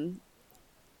I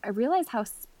realize how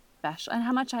special and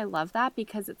how much I love that,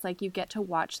 because it's like you get to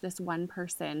watch this one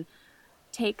person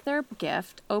take their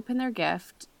gift, open their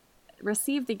gift,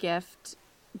 receive the gift,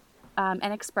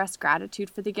 and express gratitude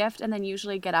for the gift, and then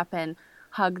usually get up and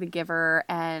hug the giver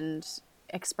and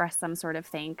express some sort of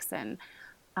thanks. And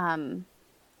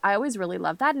I always really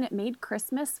loved that, and it made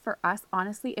Christmas for us,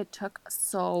 honestly, it took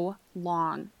so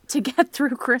long to get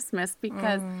through Christmas,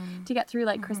 because to get through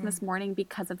like Christmas morning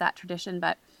because of that tradition.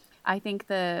 But I think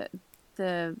the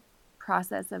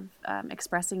process of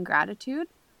expressing gratitude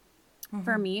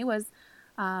for me was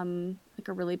like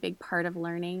a really big part of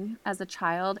learning as a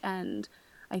child, and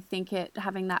I think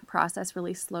having that process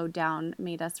really slowed down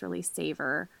made us really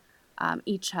savor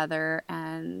each other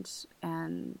and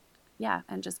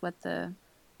just what the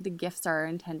gifts are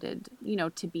intended,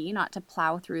 to be, not to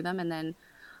plow through them and then,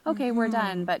 okay, we're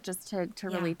done, but just to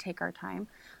really take our time.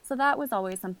 So that was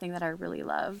always something that I really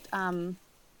loved. And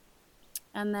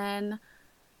then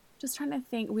just trying to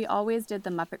think, we always did the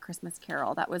Muppet Christmas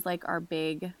Carol. That was like our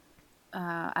big,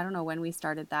 I don't know when we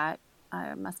started that.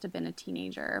 I must have been a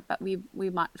teenager, but we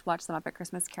watched the Muppet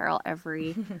Christmas Carol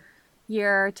every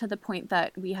year, to the point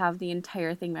that we have the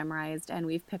entire thing memorized, and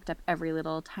we've picked up every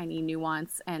little tiny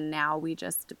nuance, and now we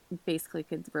just basically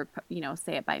could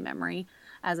say it by memory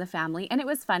as a family. And it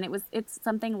was fun. It's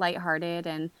something lighthearted,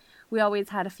 and we always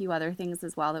had a few other things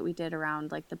as well that we did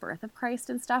around like the birth of Christ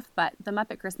and stuff, but the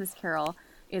Muppet Christmas Carol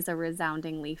is a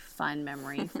resoundingly fun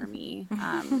memory for me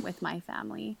with my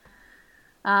family.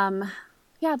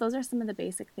 Yeah, those are some of the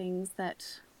basic things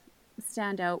that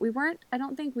stand out. I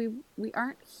don't think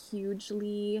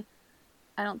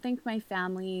my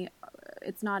family,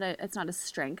 it's not a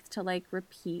strength to like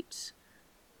repeat.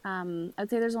 I'd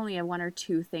say there's only one or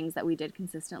two things that we did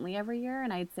consistently every year,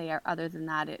 and I'd say other than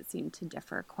that, it seemed to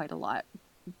differ quite a lot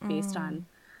based on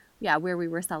where we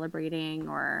were celebrating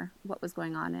or what was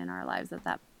going on in our lives at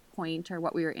that point, or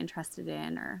what we were interested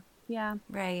in, or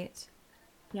Right.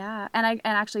 Yeah, and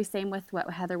actually, same with what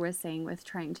Heather was saying with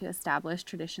trying to establish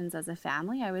traditions as a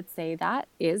family. I would say that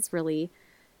is really,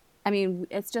 I mean,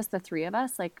 it's just the three of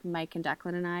us, like Mike and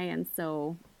Declan and I, and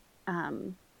so,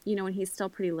 and he's still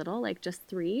pretty little, like just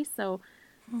 3. So,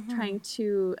 trying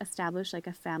to establish like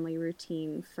a family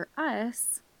routine for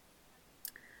us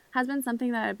has been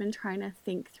something that I've been trying to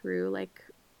think through, like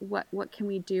what can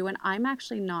we do? And I'm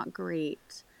actually not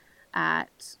great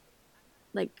at.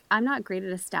 I'm not great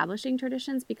at establishing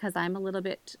traditions, because I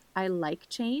like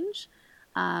change.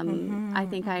 I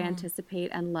think I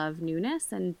anticipate and love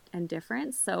newness and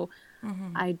difference. So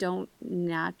I don't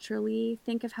naturally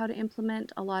think of how to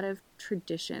implement a lot of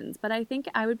traditions, but I think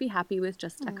I would be happy with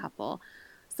just a couple.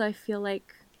 So I feel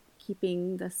like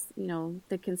keeping this,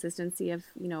 the consistency of,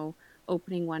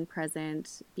 opening one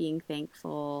present, being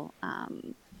thankful,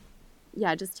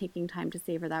 just taking time to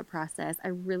savor that process. I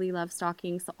really love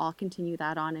stockings, so I'll continue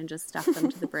that on and just stuff them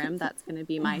to the brim. That's going to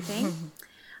be my thing.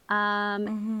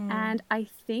 And I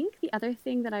think the other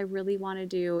thing that I really want to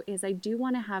do is I do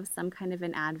want to have some kind of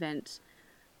an Advent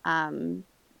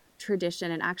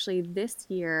tradition. And actually this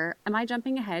year, am I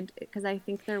jumping ahead? Because I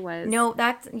think there was... No,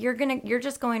 you're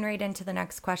just going right into the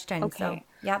next question. Okay. So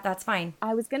yeah, that's fine.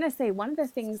 I was going to say, one of the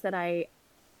things that I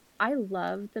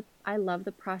love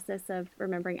the process of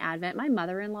remembering Advent. My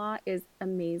mother-in-law is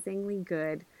amazingly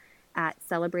good at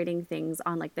celebrating things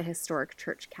on like the historic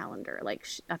church calendar, like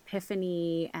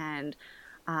Epiphany and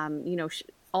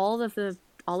all of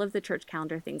the church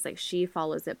calendar things. Like, she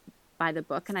follows it by the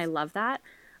book, and I love that.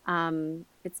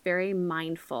 It's very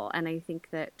mindful, and I think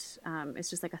that it's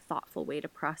just like a thoughtful way to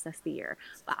process the year.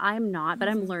 But I'm not, but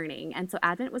I'm learning. And so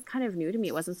Advent was kind of new to me.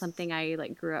 It wasn't something I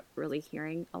like grew up really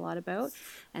hearing a lot about.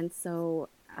 And so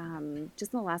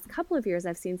just in the last couple of years,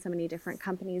 I've seen so many different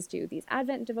companies do these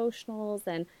Advent devotionals,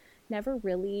 and never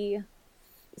really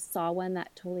saw one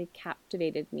that totally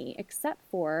captivated me, except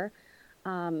for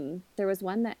there was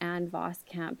one that Anne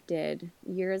Voskamp did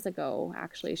years ago,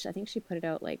 actually. I think she put it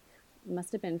out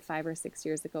must have been 5 or 6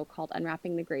 years ago, called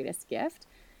Unwrapping the Greatest Gift.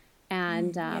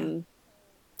 And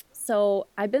so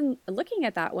I've been looking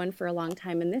at that one for a long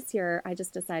time. And this year I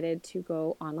just decided to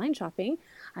go online shopping.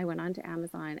 I went onto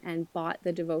Amazon and bought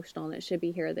the devotional, and it should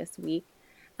be here this week.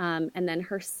 And then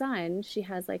her son, she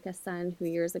has a son who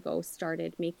years ago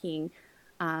started making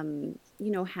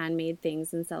handmade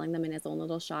things and selling them in his own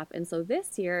little shop. And so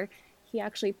this year he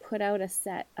actually put out a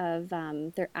set of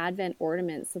their Advent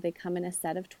ornaments. So they come in a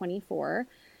set of 24,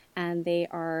 and they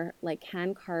are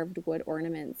hand carved wood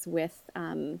ornaments with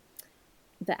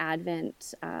the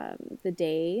Advent, the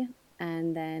day,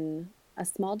 and then a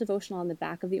small devotional on the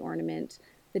back of the ornament,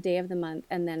 the day of the month,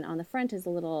 and then on the front is a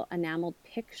little enameled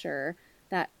picture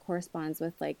that corresponds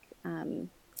with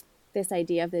this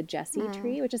idea of the Jesse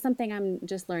tree, which is something I'm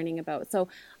just learning about. So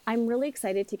I'm really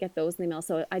excited to get those in the mail.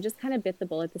 So I just kind of bit the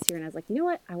bullet this year, and I was like, you know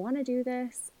what? I want to do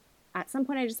this. At some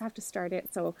point, I just have to start it.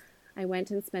 So I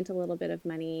went and spent a little bit of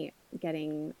money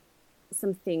getting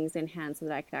some things in hand so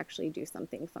that I could actually do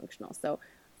something functional. So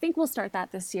I think we'll start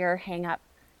that this year, hang up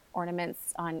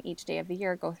ornaments on each day of the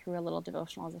year, go through a little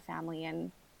devotional as a family,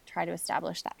 and try to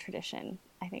establish that tradition,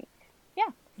 I think. Yeah.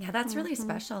 Yeah, that's really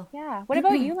special. Yeah. What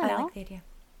about you, Linnell? I like the idea.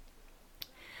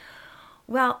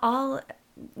 Well,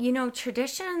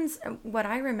 traditions, what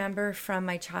I remember from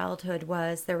my childhood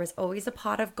was there was always a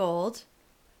pot of gold,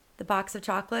 the box of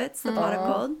chocolates, the pot of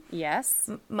gold. Yes.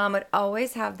 Mom would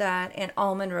always have that, and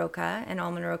almond roca,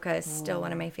 is still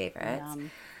one of my favorites.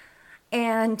 Yum.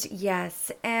 And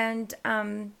yes, and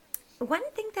one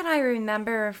thing that I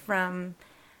remember from,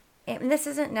 and this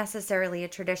isn't necessarily a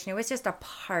tradition, it was just a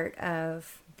part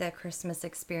of the Christmas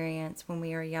experience when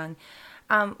we were young.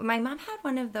 My mom had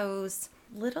one of those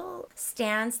little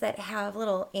stands that have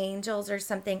little angels or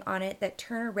something on it that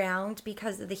turn around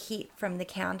because of the heat from the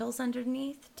candles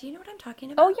underneath. Do you know what I'm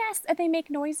talking about? Oh, yes. And they make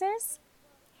noises?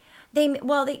 They make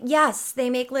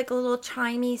like a little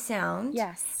chimey sound.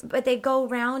 Yes. But they go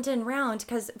round and round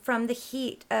because from the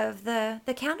heat of the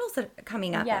candles that are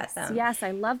coming up at them. Yes,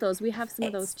 I love those. We have some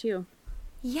of those too.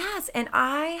 Yes, and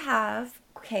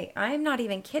I'm not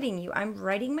even kidding you. I'm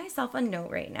writing myself a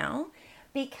note right now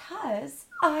because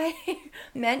I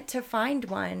meant to find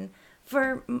one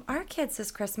for our kids this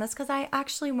Christmas because I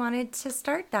actually wanted to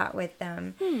start that with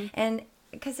them. And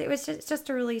because it was just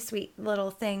a really sweet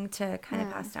little thing to kind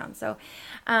of pass down. So,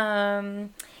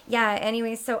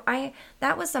 anyway, so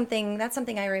that's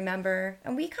something I remember.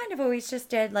 And we kind of always just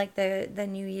did the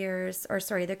New Year's,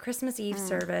 the Christmas Eve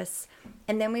service.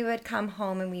 And then we would come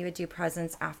home and we would do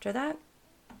presents after that.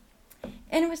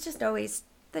 And it was just always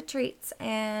the treats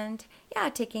and,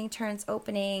 taking turns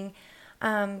opening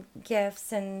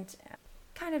gifts and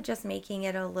kind of just making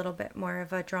it a little bit more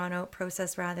of a drawn out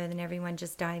process rather than everyone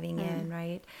just diving in,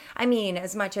 right? I mean,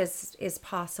 as much as is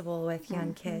possible with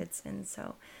young kids. And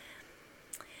so,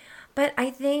 but I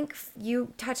think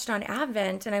you touched on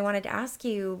Advent, and I wanted to ask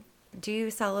you, do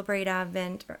you celebrate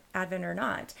Advent or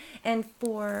not? And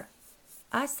for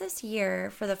us this year,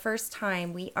 for the first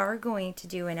time, we are going to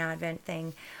do an Advent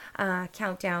thing,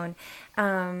 countdown,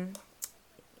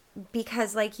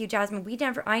 because like you, Jasmine,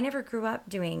 I never grew up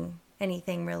doing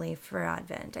anything really for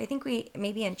Advent. I think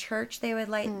maybe in church they would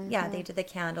they did the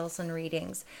candles and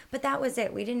readings, but that was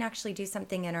it. We didn't actually do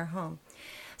something in our home.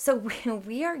 So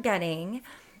we are getting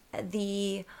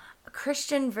the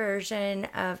Christian version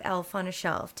of Elf on a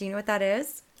Shelf. Do you know what that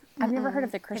is? I've never heard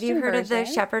of the Christian version. Have you heard of the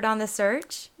Shepherd on the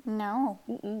Search? No.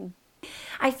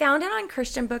 I found it on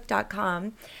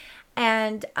christianbook.com.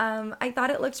 And I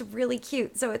thought it looked really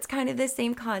cute. So it's kind of the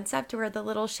same concept where the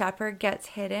little shepherd gets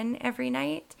hidden every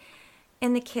night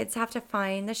and the kids have to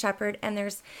find the shepherd.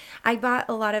 And I bought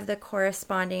a lot of the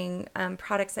corresponding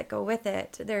products that go with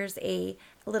it. There's a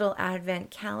little Advent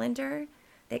calendar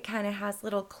that kind of has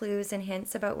little clues and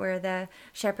hints about where the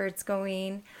shepherd's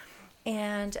going.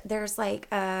 And there's like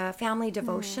a family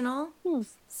devotional.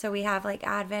 So we have like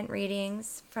Advent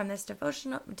readings from this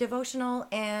devotional.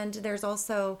 And there's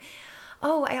also,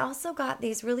 I also got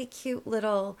these really cute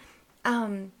little,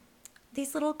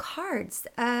 these little cards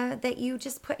that you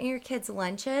just put in your kids'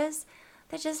 lunches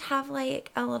that just have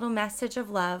like a little message of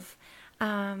love.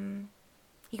 You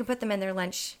can put them in their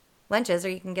lunches, or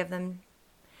you can give them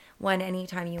one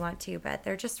anytime you want to, but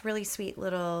they're just really sweet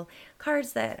little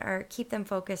cards that keep them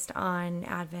focused on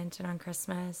Advent and on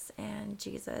Christmas and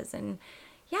Jesus. And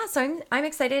so I'm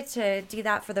excited to do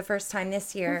that for the first time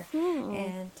this year.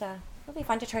 And it'll be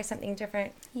fun to try something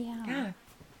different. Yeah.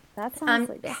 That sounds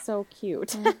like yeah. so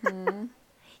cute.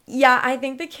 Yeah, I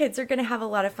think the kids are going to have a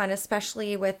lot of fun,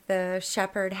 especially with the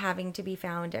shepherd having to be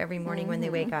found every morning when they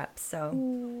wake up.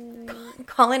 So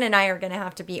Colin and I are going to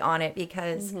have to be on it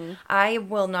because I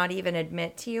will not even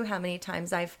admit to you how many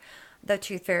times the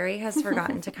tooth fairy has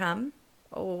forgotten to come.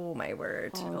 Oh my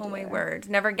word. Oh my word.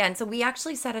 Never again. So we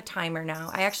actually set a timer now.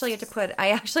 I actually had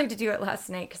to do it last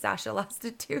night because Asha lost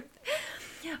a tooth.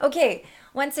 Okay.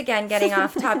 Once again, getting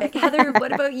off topic. Heather,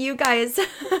 what about you guys?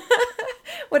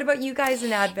 What about you guys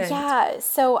in Advent? Yeah,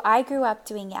 so I grew up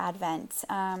doing Advent.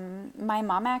 My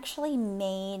mom actually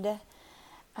made,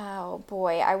 oh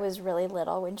boy, I was really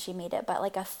little when she made it, but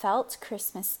like a felt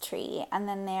Christmas tree. And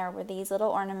then there were these little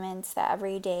ornaments that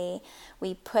every day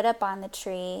we put up on the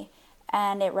tree,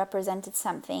 and it represented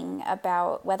something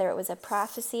about whether it was a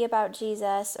prophecy about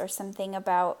Jesus or something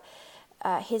about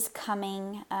his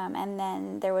coming. And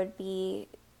then there would be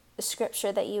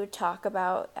scripture that you would talk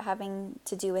about having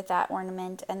to do with that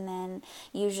ornament, and then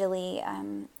usually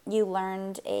you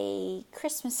learned a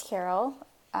Christmas carol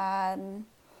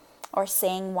or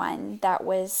sang one that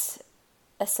was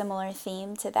a similar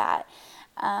theme to that.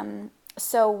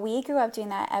 So we grew up doing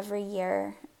that every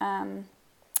year. And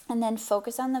then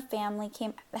Focus on the Family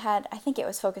had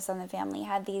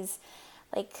these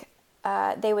like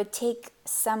they would take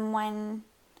someone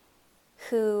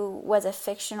who was a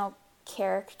fictional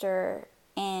character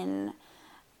in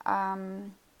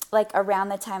like around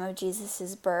the time of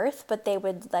Jesus's birth, but they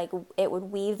would it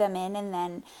would weave them in, and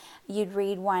then you'd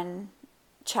read one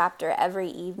chapter every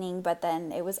evening, but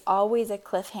then it was always a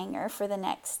cliffhanger for the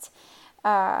next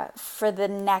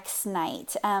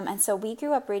night. And so we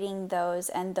grew up reading those,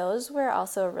 and those were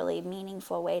also a really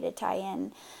meaningful way to tie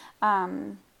in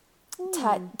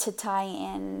to tie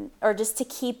in, or just to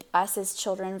keep us as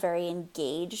children very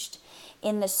engaged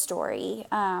in the story.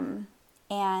 And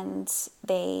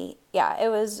I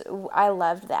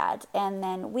loved that. And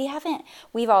then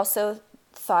we've also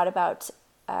thought about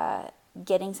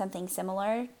getting something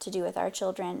similar to do with our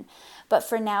children, but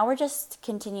for now we're just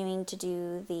continuing to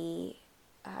do the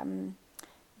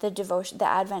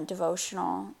Advent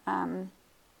devotional.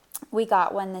 We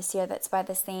got one this year that's by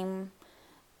the same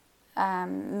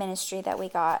ministry that we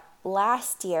got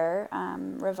last year.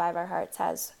 Revive Our Hearts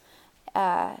has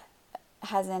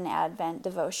an Advent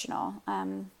devotional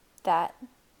that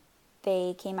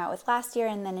they came out with last year,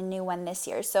 and then a new one this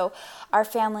year. So our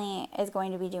family is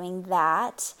going to be doing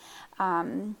that.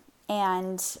 And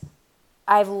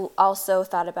I've also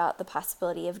thought about the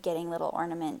possibility of getting little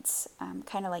ornaments,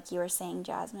 kind of like you were saying,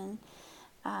 Jasmine,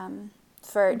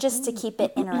 for just to keep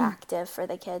it interactive for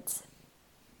the kids.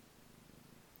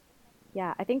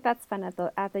 Yeah, I think that's fun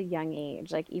at the young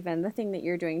age. Like even the thing that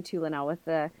you're doing too, Linnell, with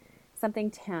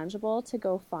something tangible to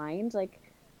go find. Like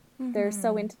they're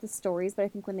so into the stories, but I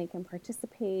think when they can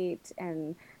participate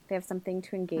and they have something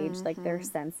to engage, like their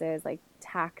senses, like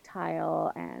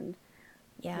tactile, and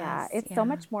it's so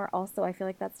much more. Also, I feel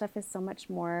like that stuff is so much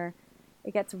more.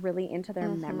 It gets really into their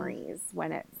memories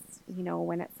when it's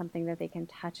something that they can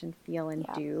touch and feel and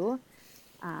do.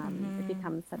 It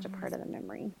becomes such a part of the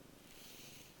memory.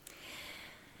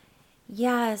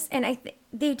 Yes, and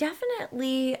they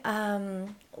definitely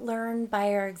learn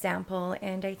by our example.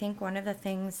 And I think one of the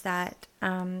things that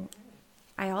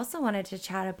I also wanted to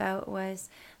chat about was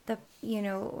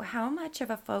how much of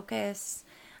a focus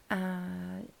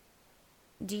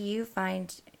do you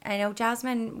find? I know,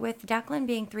 Jasmine, with Declan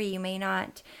being 3, you may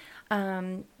not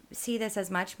see this as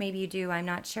much. Maybe you do, I'm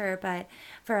not sure. But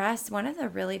for us, one of the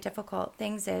really difficult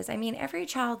things is, every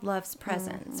child loves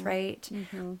presents, right?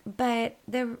 But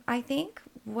I think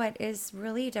what is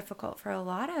really difficult for a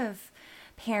lot of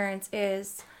parents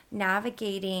is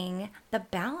navigating the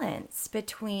balance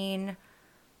between,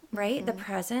 right, the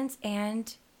presents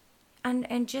and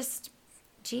just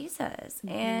Jesus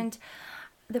and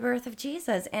the birth of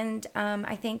Jesus. And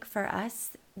I think for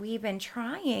us, we've been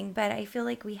trying, but I feel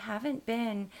like we haven't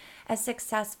been as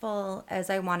successful as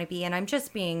I want to be. And I'm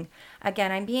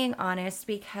being honest,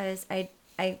 because I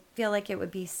feel like it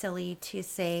would be silly to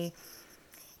say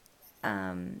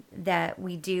that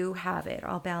we do have it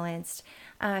all balanced.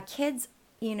 Kids,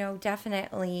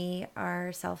 definitely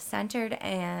are self-centered,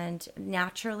 and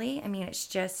naturally, it's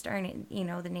just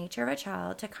the nature of a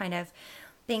child to kind of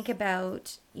think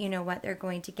about, what they're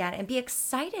going to get and be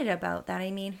excited about that.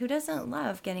 Who doesn't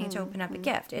love getting to open up a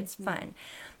gift? It's fun.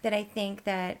 But I think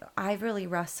that I've really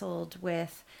wrestled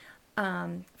with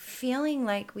feeling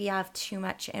like we have too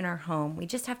much in our home. We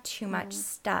just have too much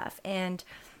stuff. And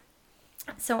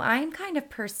so I'm kind of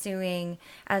pursuing,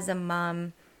 as a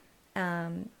mom,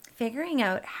 figuring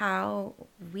out how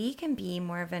we can be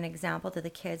more of an example to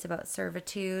the kids about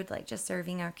servitude, like just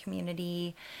serving our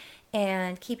community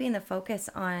and keeping the focus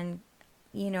on,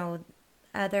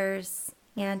 others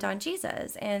and on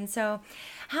Jesus. And so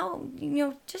how,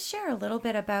 just share a little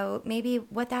bit about maybe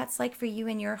what that's like for you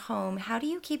in your home. How do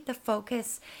you keep the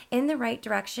focus in the right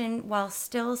direction while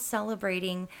still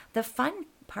celebrating the fun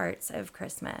parts of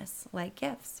Christmas, like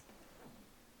gifts?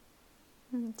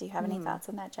 Do you have any thoughts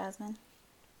on that, Jasmine?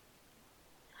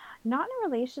 Not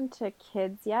in relation to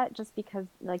kids yet, just because,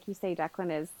 like you say,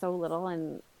 Declan is so little,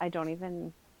 and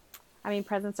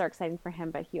presents are exciting for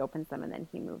him, but he opens them and then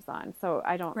he moves on. So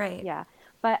I don't, Right. yeah.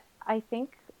 But I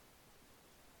think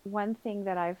one thing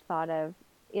that I've thought of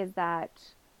is that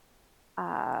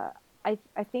I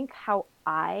think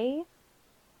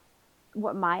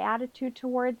what my attitude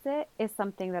towards it is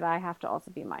something that I have to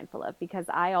also be mindful of, because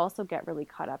I also get really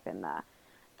caught up in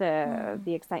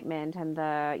the excitement and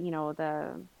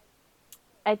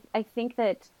I think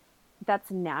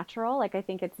that's natural. Like, I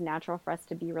think it's natural for us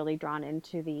to be really drawn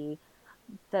into the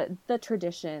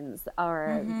traditions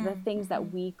or the things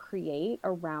that we create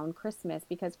around Christmas,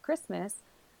 because Christmas,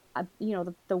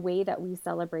 the way that we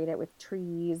celebrate it with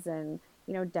trees and,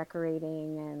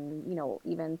 decorating and,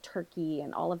 even turkey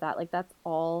and all of that, like, that's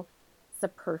all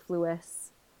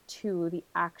superfluous to the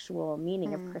actual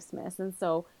meaning of Christmas. And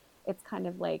so it's kind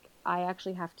of like, I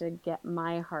actually have to get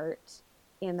my heart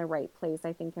in the right place,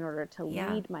 I think, in order to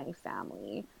lead my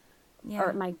family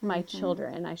or my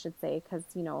children, I should say, because,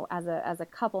 as a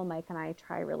couple, Mike and I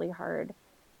try really hard,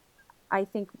 I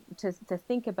think, to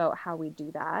think about how we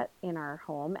do that in our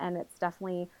home. And it's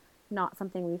definitely not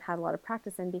something we've had a lot of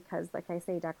practice in, because, like I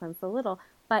say, Declan's so little.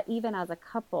 But even as a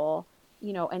couple,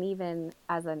 and even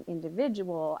as an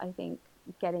individual, I think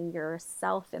getting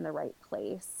yourself in the right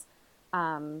place,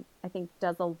 I think,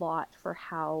 does a lot for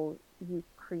how you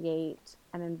create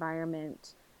an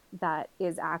environment that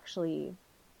is actually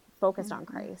focused on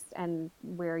Christ, and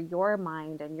where your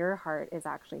mind and your heart is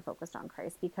actually focused on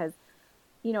Christ. Because,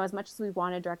 as much as we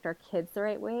want to direct our kids the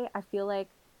right way, I feel like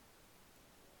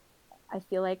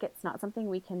it's not something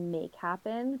we can make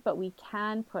happen, but we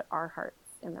can put our hearts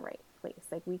in the right place.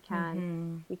 Like, we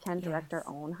can direct our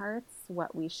own hearts,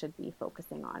 what we should be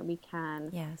focusing on. We can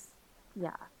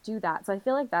do that. So I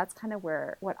feel like that's kind of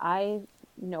where, what I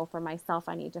know for myself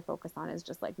I need to focus on, is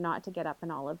just like not to get up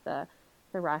in all of the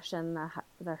rush and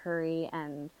the hurry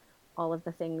and all of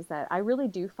the things that I really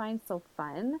do find so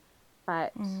fun,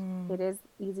 but it is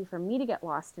easy for me to get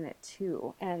lost in it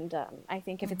too. And I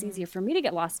think if it's easier for me to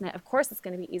get lost in it, of course it's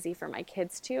going to be easy for my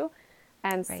kids too.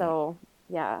 And so,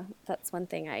 yeah, that's one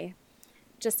thing I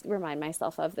just remind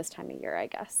myself of this time of year, I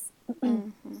guess.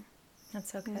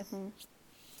 That's so good.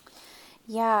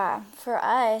 Yeah, for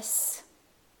us,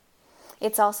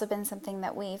 it's also been something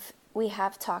that we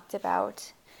have talked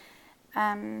about.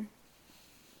 I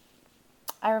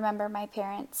remember my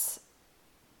parents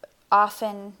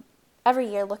often, every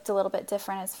year, looked a little bit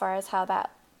different as far as how that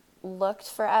looked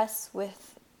for us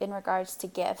in regards to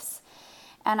gifts.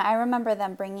 And I remember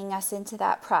them bringing us into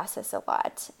that process a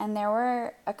lot. And there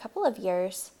were a couple of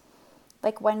years,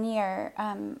 like one year,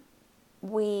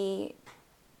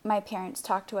 my parents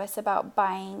talked to us about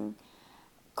buying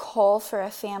coal for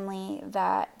a family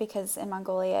because in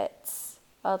Mongolia it's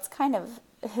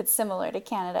similar to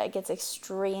Canada. It gets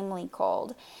extremely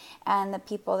cold, and the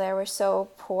people there were so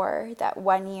poor that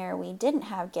one year we didn't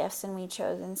have gifts, and we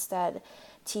chose instead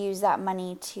to use that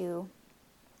money to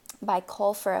buy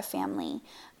coal for a family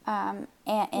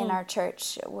in our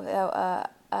church, a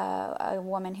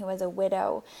woman who was a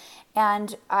widow.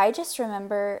 And I just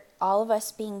remember all of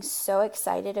us being so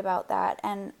excited about that,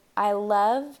 and I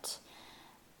loved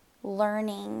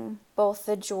learning both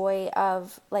the joy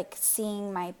of like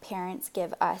seeing my parents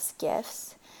give us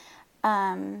gifts,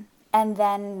 and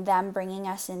then them bringing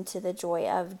us into the joy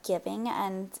of giving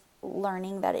and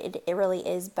learning that it really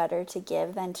is better to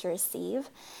give than to receive.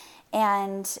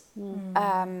 And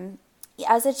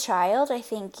as a child, I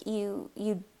think you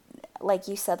like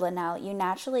you said, Linnell, you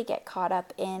naturally get caught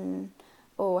up in,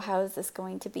 oh, how is this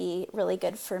going to be really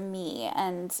good for me?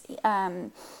 And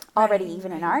already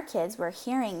even in our kids, we're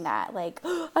hearing that, like,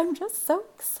 oh, I'm just so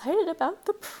excited about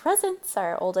the presents.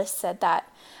 Our oldest said that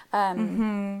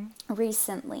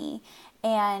recently.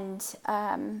 And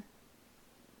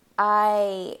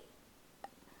as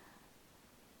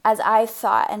I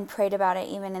thought and prayed about it,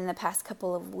 even in the past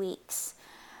couple of weeks,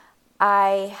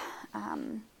 I've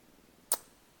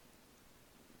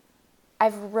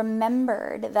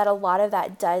remembered that a lot of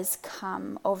that does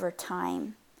come over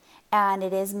time, and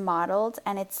it is modeled,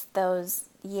 and it's those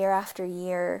year after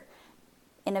year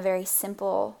in a very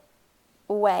simple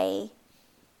way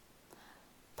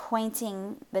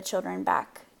pointing the children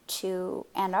back to,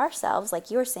 and ourselves,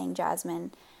 like you were saying,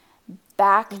 Jasmine,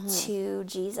 back to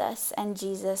Jesus, and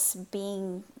Jesus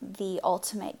being the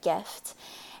ultimate gift,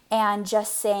 and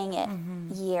just saying it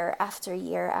year after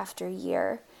year after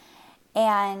year.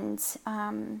 And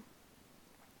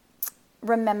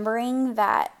remembering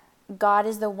that God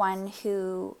is the one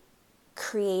who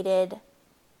created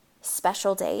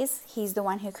special days. He's the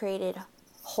one who created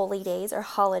holy days or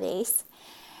holidays.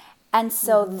 And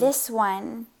so this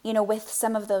one, you know, with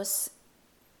some of those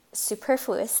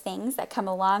superfluous things that come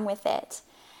along with it,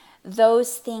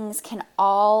 those things can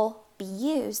all be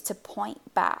used to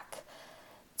point back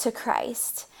to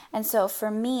Christ. And so for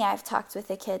me, I've talked with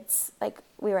the kids, like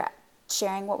we were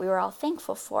sharing what we were all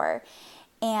thankful for.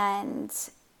 And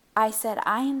I said,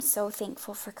 I am so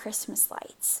thankful for Christmas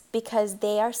lights because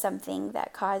they are something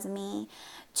that cause me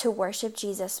to worship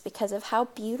Jesus because of how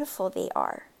beautiful they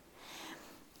are.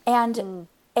 And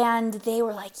they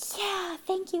were like, yeah,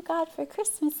 thank you, God, for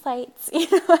Christmas lights. You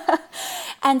know?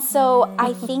 And so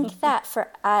I think that for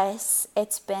us,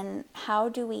 it's been, how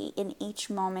do we, in each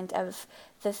moment of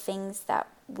the things that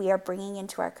we are bringing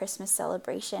into our Christmas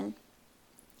celebration,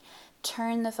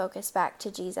 turn the focus back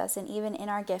to Jesus, and even in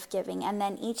our gift giving, and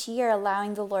then each year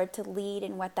allowing the Lord to lead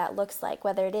in what that looks like,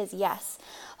 whether it is, yes,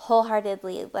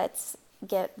 wholeheartedly, let's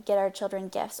get our children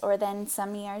gifts, or then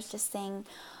some years just saying,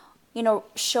 you know,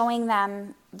 showing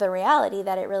them the reality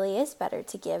that it really is better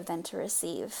to give than to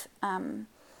receive.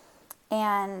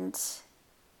 And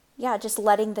yeah, just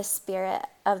letting the Spirit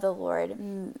of the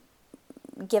Lord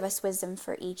give us wisdom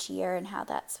for each year and how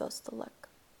that's supposed to look.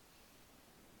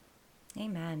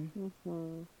 Amen.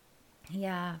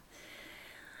 Yeah.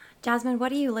 Jasmine,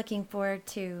 what are you looking forward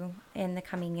to in the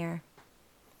coming year?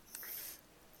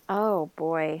 Oh,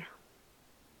 boy.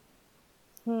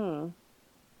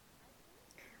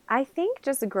 I think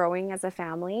just growing as a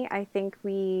family. I think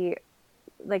we,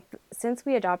 like, since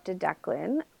we adopted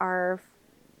Declan,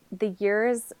 the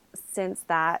years since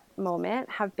that moment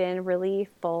have been really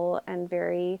full and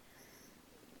very,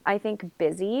 I think,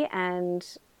 busy, and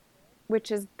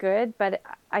which is good, but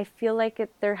I feel like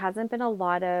there hasn't been a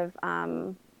lot of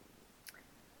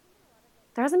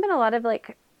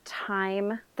like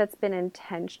time that's been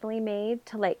intentionally made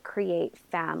to like create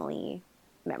family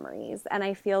memories. And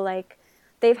I feel like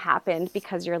they've happened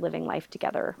because you're living life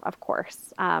together, of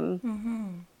course.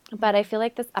 But I feel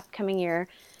like this upcoming year,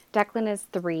 Declan is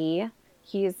 3.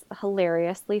 He's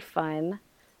hilariously fun.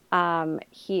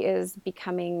 He is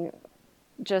becoming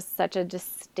just such a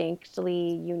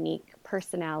distinctly unique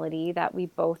personality that we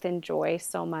both enjoy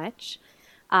so much.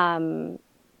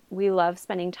 We love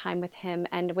spending time with him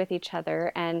and with each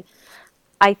other. And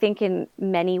I think in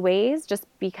many ways, just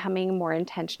becoming more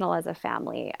intentional as a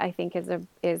family, I think is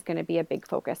going to be a big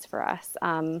focus for us.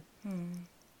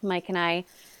 Mike and I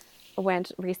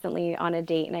went recently on a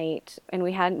date night, and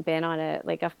we hadn't been on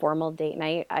a formal date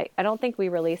night. I don't think we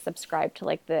really subscribe to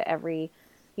like the every,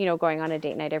 going on a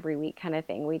date night every week kind of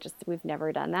thing. We've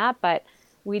never done that, but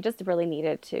we just really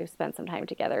needed to spend some time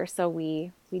together. So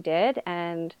we did,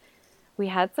 and we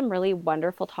had some really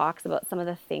wonderful talks about some of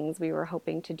the things we were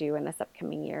hoping to do in this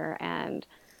upcoming year, and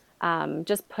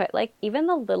just put like even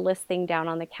the littlest thing down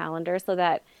on the calendar so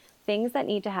that things that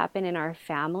need to happen in our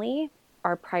family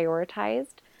are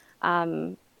prioritized.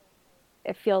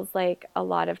 It feels like a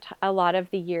lot of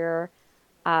the year,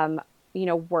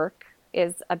 work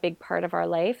is a big part of our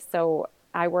life. So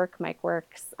I work, Mike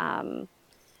works,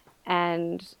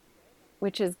 and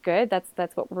which is good.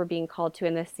 That's what we're being called to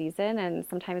in this season. And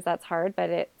sometimes that's hard,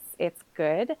 but it's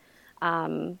good.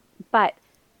 But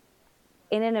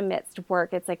in and amidst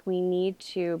work, it's like we need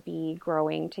to be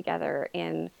growing together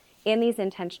in these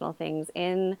intentional things,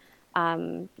 in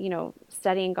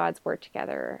studying God's word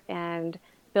together and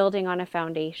building on a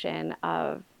foundation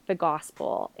of the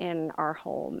gospel in our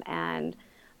home, and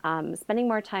spending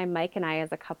more time, Mike and I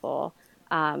as a couple,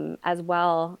 as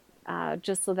well,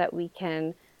 just so that we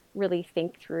can really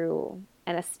think through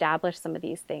and establish some of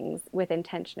these things with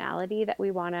intentionality that we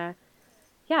want to,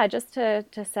 just to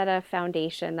set a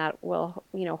foundation that will,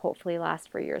 hopefully last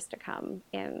for years to come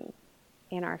in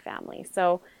our family.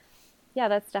 So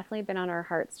that's definitely been on our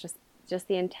hearts, just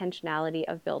the intentionality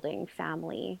of building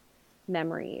family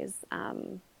memories.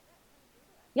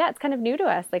 It's kind of new to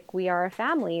us. Like, we are a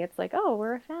family. It's like, oh,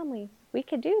 we're a family. We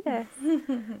could do this.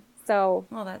 So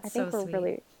that's I think so we're sweet.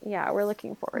 really, we're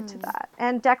looking forward to that.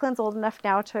 And Declan's old enough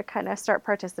now to kind of start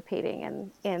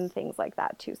participating in things like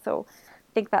that too. So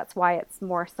I think that's why it's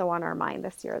more so on our mind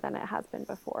this year than it has been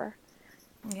before.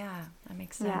 Yeah, that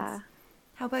makes sense. Yeah.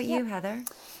 How about you, Heather?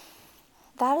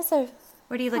 That is a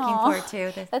What are you looking forward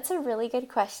to? That's a really good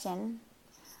question.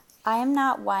 I am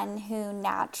not one who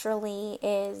naturally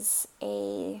is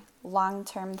a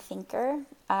long-term thinker.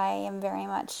 I am very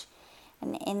much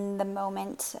an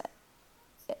in-the-moment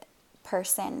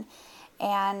person.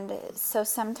 And so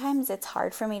sometimes it's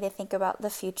hard for me to think about the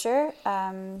future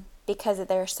because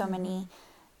there are so many,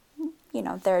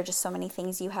 there are just so many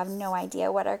things you have no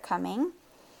idea what are coming.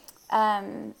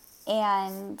 And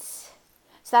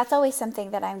so that's always something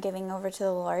that I'm giving over to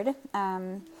the Lord.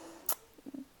 I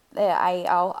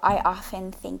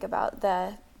often think about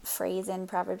the phrase in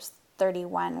Proverbs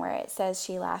 31 where it says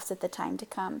she laughs at the time to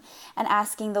come, and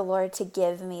asking the Lord to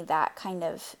give me that kind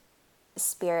of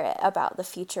spirit about the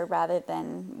future rather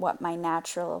than what my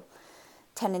natural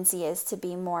tendency is to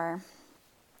be more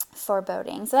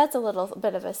foreboding. So that's a little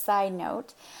bit of a side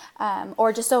note,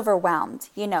 or just overwhelmed,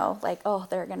 like, oh,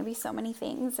 there are going to be so many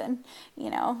things, and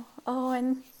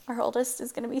and our oldest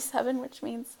is going to be 7, which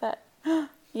means that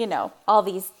all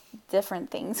these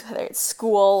different things, whether it's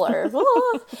school or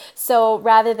so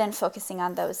rather than focusing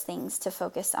on those things, to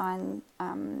focus on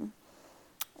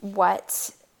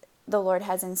what the Lord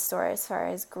has in store as far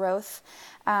as growth.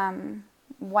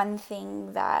 One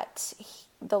thing that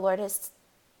the Lord has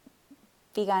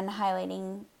begun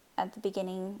highlighting at the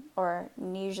beginning, or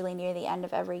usually near the end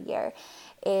of every year,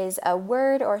 is a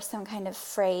word or some kind of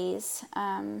phrase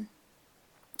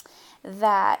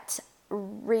that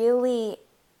really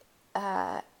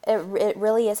it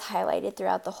really is highlighted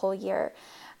throughout the whole year,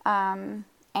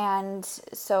 and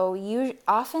so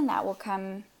often that will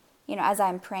come as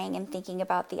I'm praying and thinking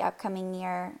about the upcoming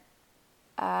year,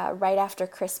 right after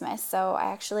Christmas. So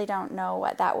I actually don't know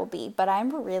what that will be, but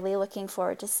I'm really looking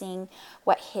forward to seeing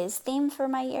what his theme for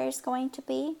my year is going to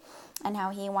be and how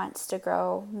he wants to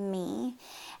grow me.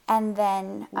 And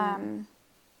then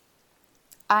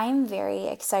I'm very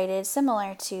excited,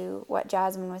 similar to what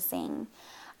Jasmine was saying,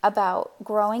 about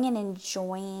growing and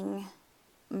enjoying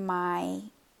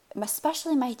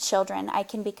especially my children. I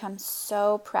can become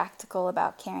so practical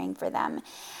about caring for them,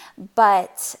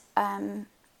 but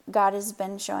God has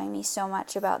been showing me so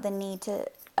much about the need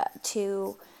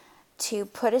to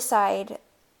put aside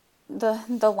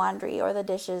the laundry or the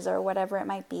dishes or whatever it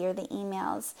might be, or the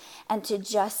emails, and to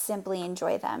just simply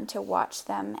enjoy them, to watch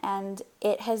them. And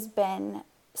it has been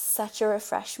such a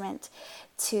refreshment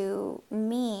to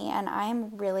me, and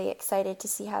I'm really excited to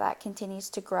see how that continues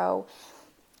to grow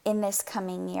in this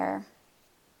coming year.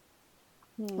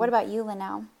 What about you,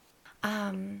 Linnell?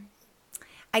 I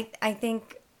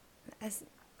think,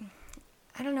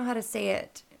 I don't know how to say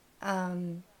it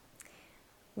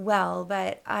well,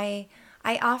 but I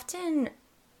often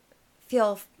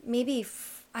feel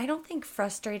I don't think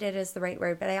frustrated is the right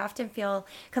word, but I often feel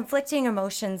conflicting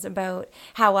emotions about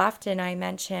how often I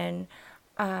mention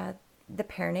the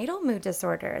perinatal mood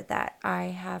disorder that I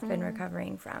have been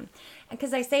recovering from.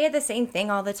 Because I say the same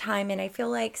thing all the time, and I feel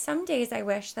like some days I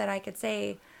wish that I could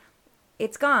say,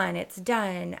 it's gone, it's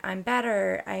done, I'm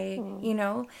better,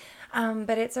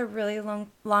 but it's a really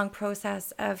long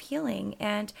process of healing.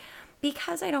 And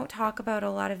because I don't talk about a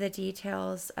lot of the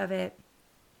details of it,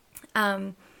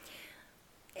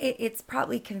 it's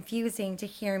probably confusing to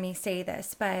hear me say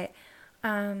this, but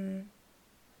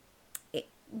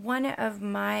one of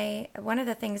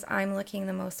the things I'm looking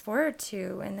the most forward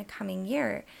to in the coming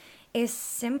year is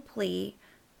simply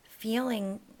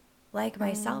feeling like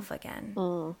myself again.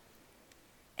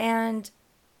 And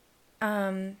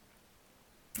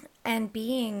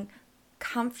being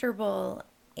comfortable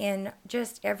in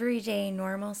just everyday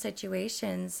normal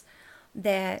situations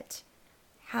that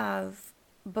have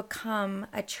become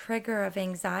a trigger of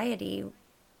anxiety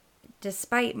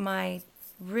despite my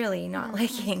really not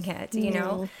liking it,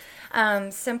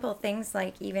 simple things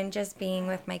like even just being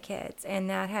with my kids. And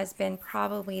that has been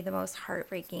probably the most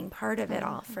heartbreaking part of it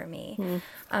all for me,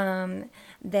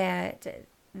 that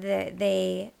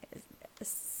they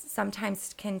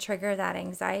sometimes can trigger that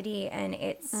anxiety, and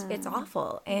it's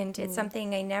awful. And it's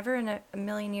something I never in a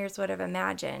million years would have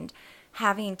imagined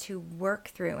having to work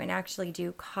through and actually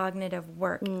do cognitive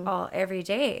work every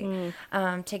day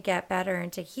to get better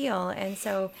and to heal. And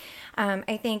so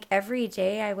I think every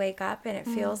day I wake up and it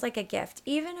feels like a gift,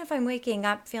 even if I'm waking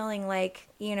up feeling like,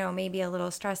 maybe a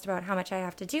little stressed about how much I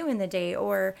have to do in the day,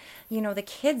 or, the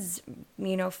kids,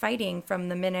 fighting from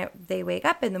the minute they wake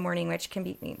up in the morning, which can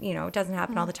be, it doesn't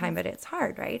happen all the time, but it's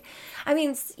hard, right? I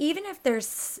mean, even if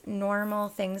there's normal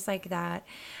things like that,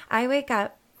 I wake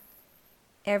up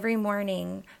every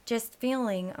morning just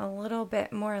feeling a little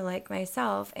bit more like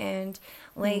myself, and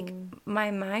like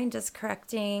my mind is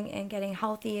correcting and getting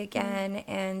healthy again.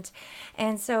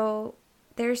 And so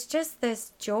there's just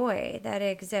this joy that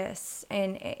exists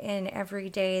in every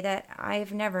day that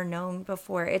I've never known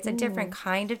before. It's a different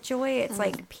kind of joy. It's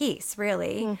like peace,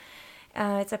 really.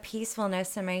 It's a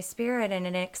peacefulness in my spirit and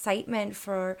an excitement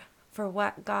for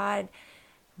what God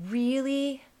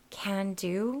really can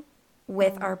do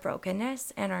with our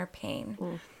brokenness and our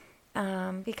pain.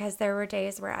 Because there were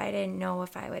days where I didn't know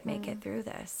if I would make it through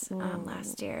this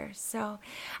last year. So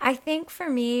I think for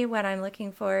me, what I'm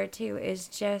looking forward to is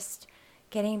just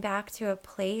getting back to a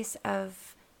place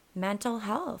of mental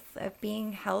health, of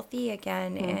being healthy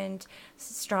again and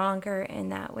stronger in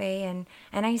that way. And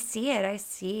I see it. I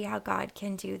see how God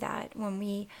can do that when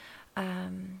we,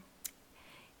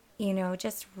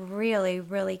 just really,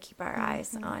 really keep our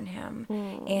eyes on him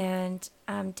and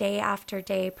day after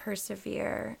day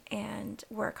persevere and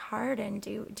work hard and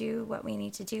do what we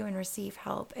need to do and receive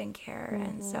help and care.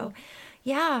 And so,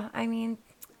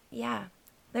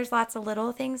 there's lots of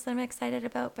little things that I'm excited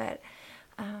about, but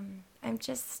I'm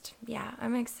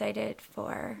excited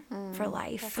for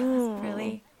life,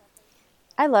 really.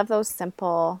 I love those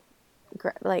simple,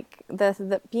 like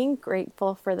the being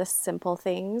grateful for the simple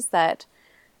things that,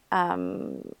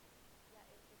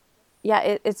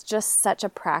 it's just such a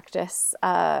practice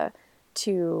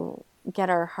to get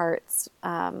our hearts.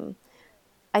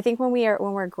 I think when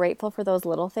we're grateful for those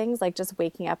little things, like just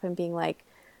waking up and being like,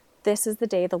 this is the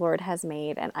day the Lord has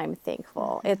made and I'm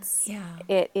thankful. That's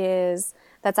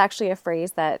actually a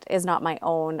phrase that is not my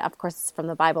own. Of course, it's from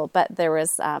the Bible, but there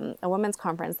was a women's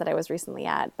conference that I was recently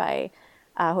at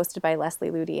hosted by Leslie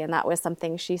Ludy. And that was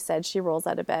something she said. She rolls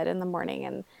out of bed in the morning,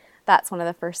 and that's one of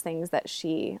the first things that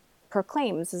she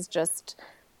proclaims is just,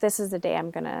 this is the day I'm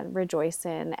going to rejoice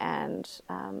in. And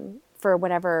for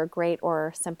whatever great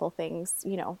or simple things,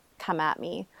 come at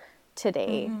me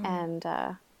today. And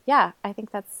I think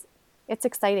it's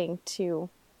exciting to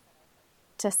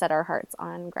set our hearts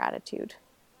on gratitude.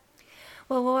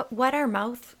 Well, what our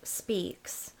mouth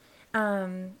speaks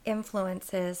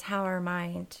influences how our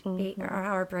mind, or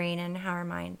how our brain and how our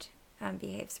mind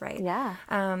behaves, right? Yeah.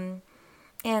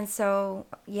 And so,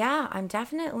 I'm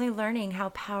definitely learning how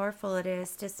powerful it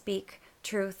is to speak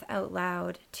truth out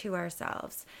loud to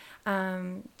ourselves,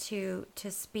 to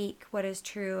speak what is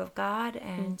true of God,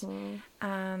 and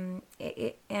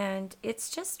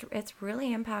it's really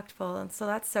impactful, and so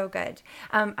that's so good.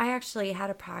 I actually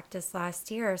had a practice last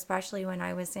year, especially when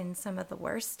I was in some of the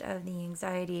worst of the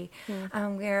anxiety,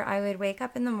 where I would wake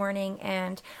up in the morning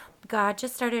and God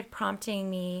just started prompting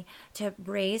me to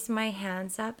raise my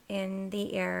hands up in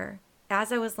the air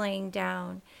as I was laying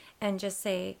down and just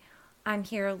say, I'm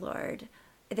here, Lord.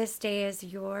 This day is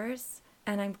yours,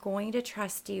 and I'm going to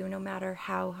trust you no matter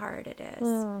how hard it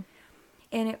is.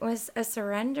 And it was a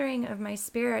surrendering of my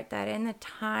spirit that in the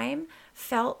time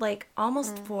felt like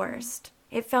almost forced.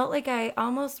 It felt like I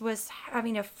almost was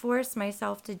having to force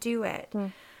myself to do it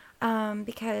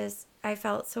because I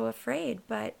felt so afraid.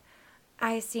 But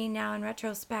I see now in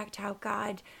retrospect how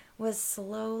God was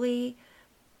slowly,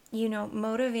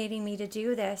 motivating me to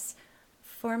do this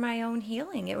for my own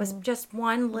healing. It was just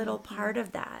one little part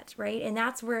of that, right? And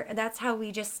that's how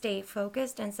we just stay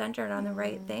focused and centered on the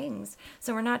right things.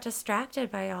 So we're not distracted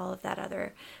by all of that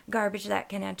other garbage that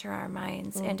can enter our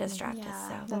minds and distract us.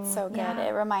 So that's so good.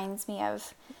 It reminds me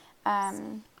of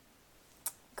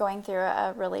going through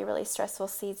a really, really stressful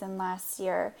season last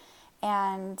year,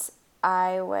 and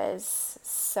I was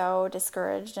so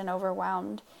discouraged and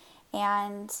overwhelmed,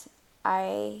 and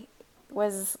it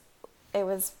was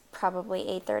probably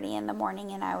 8:30 in the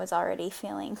morning, and I was already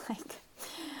feeling like,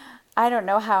 I don't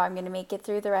know how I'm going to make it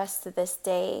through the rest of this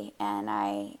day. And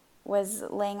I was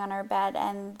laying on our bed,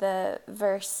 and the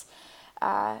verse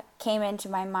came into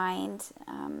my mind.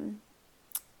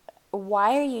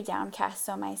 Why are you downcast,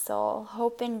 O my soul?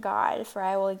 Hope in God, for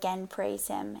I will again praise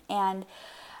him. And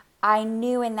I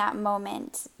knew in that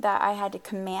moment that I had to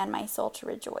command my soul to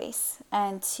rejoice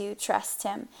and to trust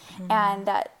him. And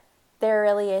that there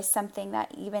really is something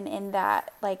that even in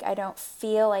that, like, I don't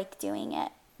feel like doing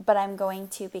it, but I'm going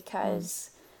to,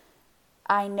 because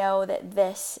I know that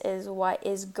this is what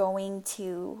is going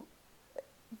to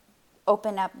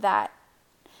open up that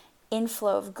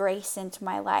inflow of grace into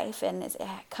my life. And it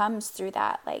comes through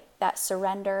that, like, that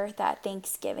surrender, that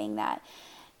thanksgiving, that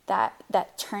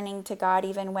turning to God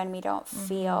even when we don't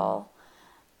feel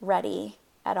ready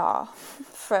at all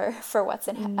for what's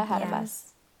ahead of us.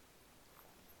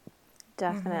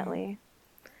 Definitely.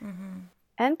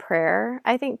 And prayer.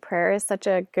 I think prayer is such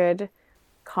a good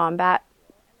combat,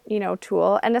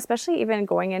 tool. And especially even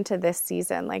going into this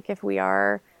season, like if we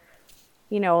are,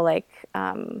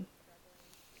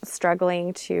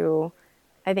 struggling to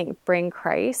I think, bring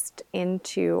Christ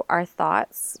into our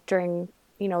thoughts during,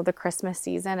 the Christmas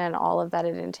season and all of that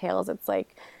it entails. It's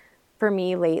like, for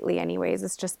me lately anyways,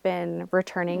 it's just been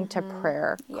returning to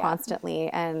prayer constantly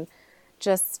and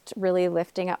just really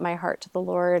lifting up my heart to the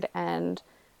Lord and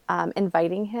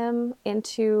inviting him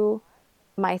into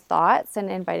my thoughts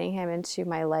and inviting him into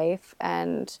my life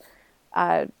and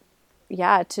to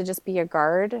just be a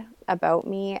guard about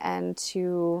me and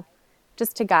to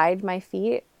guide my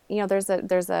feet.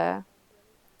 There's a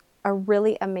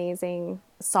really amazing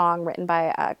song written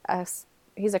by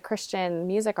he's a Christian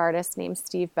music artist named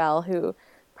Steve Bell, who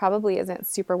probably isn't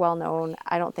super well known,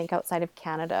 I don't think, outside of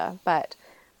Canada, but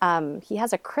he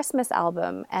has a Christmas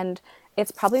album, and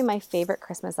it's probably my favorite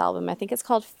Christmas album. I think it's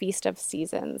called Feast of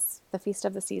Seasons, the Feast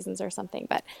of the Seasons or something.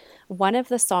 But one of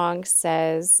the songs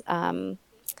says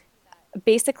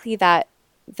basically that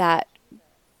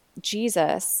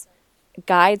Jesus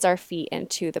guides our feet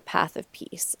into the path of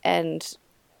peace. And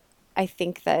I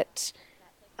think that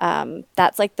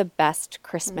that's like the best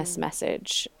Christmas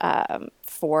message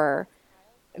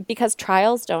because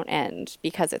trials don't end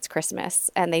because it's Christmas,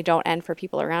 and they don't end for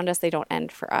people around us. They don't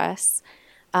end for us.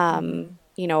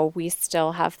 We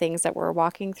still have things that we're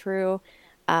walking through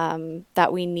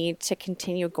that we need to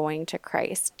continue going to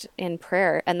Christ in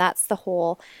prayer. And that's the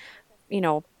whole,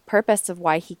 purpose of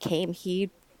why he came. He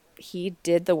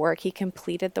did the work. He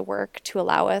completed the work to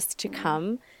allow us to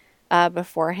come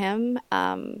before him.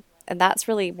 And that's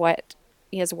really what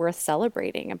is worth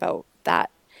celebrating about that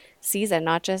season.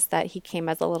 Not just that he came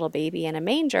as a little baby in a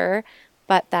manger,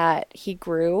 but that he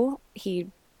grew. He,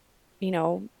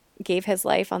 gave his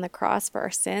life on the cross for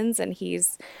our sins. And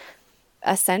he's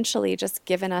essentially just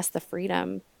given us the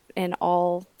freedom in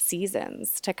all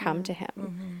seasons to come to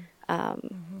him.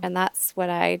 And that's what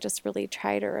I just really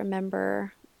try to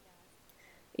remember.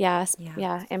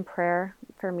 In prayer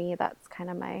for me, that's kind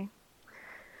of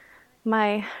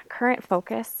my current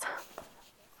focus.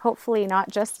 Hopefully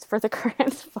not just for the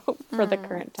current the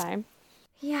current time.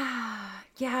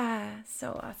 Yeah,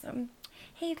 so awesome.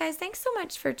 Hey, you guys, thanks so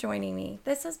much for joining me.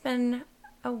 This has been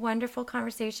a wonderful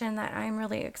conversation that I'm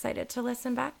really excited to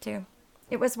listen back to.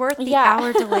 It was worth the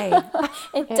hour delay.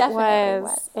 It definitely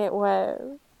was. It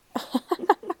was.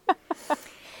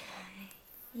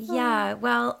 Yeah,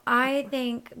 well, I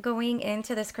think going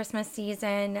into this Christmas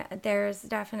season, there's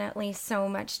definitely so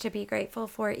much to be grateful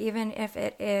for, even if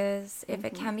it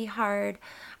can be hard.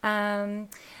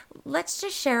 Let's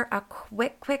just share a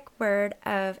quick word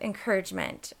of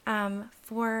encouragement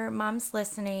for moms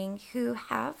listening who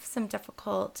have some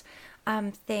difficult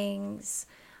things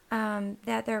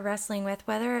that they're wrestling with,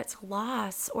 whether it's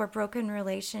loss or broken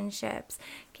relationships.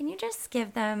 Can you just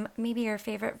give them maybe your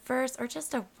favorite verse or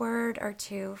just a word or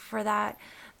two for that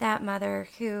mother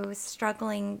who's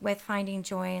struggling with finding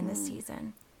joy in this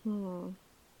season? Go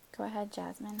ahead,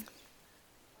 Jasmine.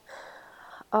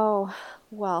 Oh,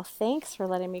 well, thanks for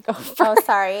letting me go first. Oh,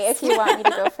 sorry. If you want me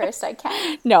to go first, I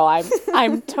can. No,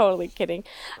 I'm totally kidding.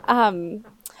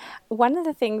 One of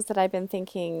the things that I've been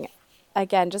thinking,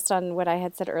 again, just on what I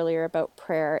had said earlier about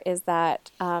prayer, is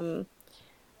that one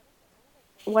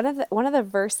of the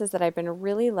verses that I've been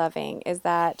really loving is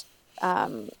that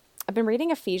I've been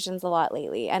reading Ephesians a lot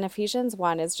lately, and Ephesians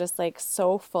 1 is just like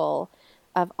so full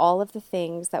of all of the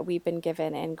things that we've been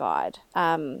given in God,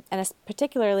 and it's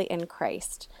particularly in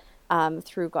Christ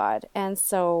through God. And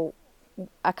so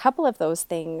a couple of those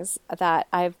things that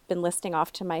I've been listing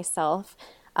off to myself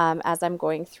as I'm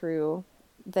going through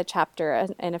the chapter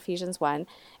in Ephesians 1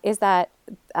 is that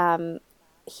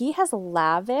he has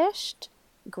lavished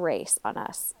grace on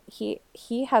us.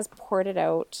 He has poured it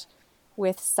out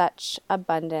with such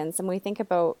abundance. And we think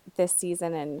about this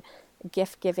season and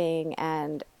gift giving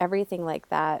and everything like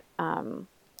that. When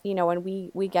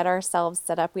we get ourselves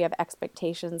set up, we have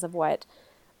expectations of what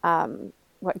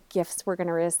gifts we're going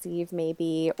to receive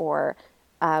maybe, or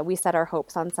we set our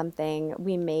hopes on something.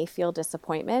 We may feel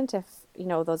disappointment if,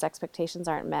 those expectations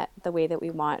aren't met the way that we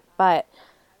want. But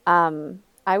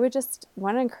I would just,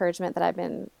 one encouragement that I've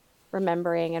been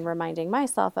remembering and reminding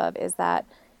myself of is that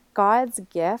God's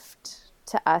gift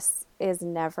to us is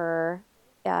never,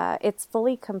 it's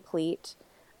fully complete.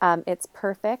 It's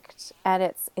perfect, and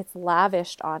it's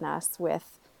lavished on us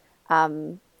with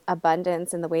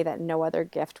abundance in the way that no other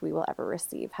gift we will ever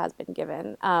receive has been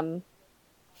given.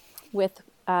 With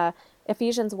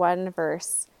Ephesians 1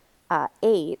 verse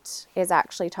 8 is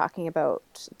actually talking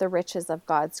about the riches of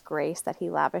God's grace that he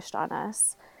lavished on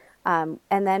us. And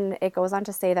then it goes on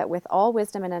to say that with all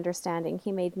wisdom and understanding,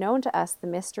 he made known to us the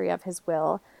mystery of his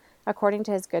will, according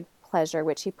to his good pleasure,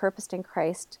 which he purposed in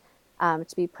Christ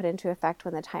to be put into effect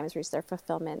when the times reach their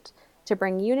fulfillment, to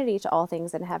bring unity to all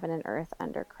things in heaven and earth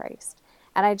under Christ.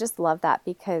 And I just love that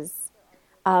because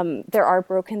there are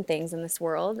broken things in this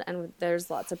world, and there's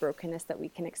lots of brokenness that we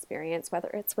can experience, whether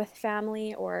it's with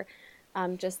family or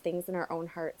just things in our own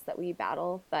hearts that we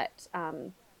battle. But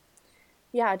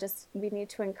just we need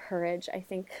to encourage, I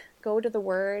think, go to the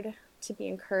Word to be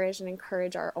encouraged and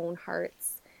encourage our own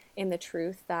hearts in the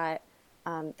truth that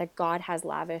that God has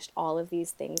lavished all of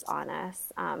these things on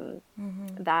us,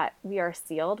 that we are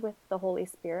sealed with the Holy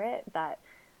Spirit, that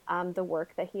the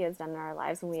work that He has done in our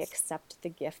lives when we accept the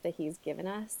gift that He's given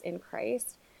us in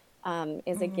Christ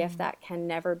is a gift that can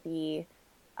never be,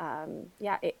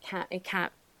 it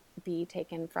can't be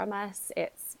taken from us.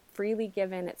 It's freely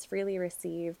given, it's freely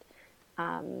received.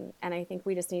 And I think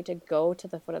we just need to go to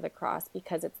the foot of the cross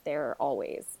because it's there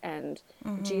always. And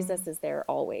Jesus is there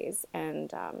always.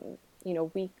 And,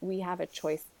 we have a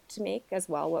choice to make as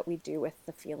well, what we do with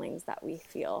the feelings that we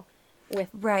feel with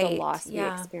the loss we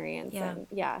experience. And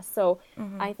so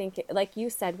I think, like you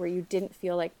said, where you didn't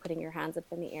feel like putting your hands up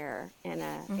in the air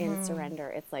in surrender,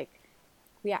 it's like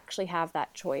we actually have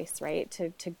that choice, right?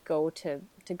 To go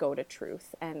to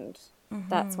truth. And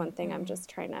that's one thing I'm just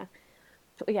trying to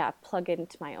plug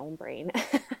into my own brain.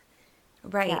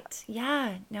 Right.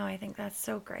 Yeah. No, I think that's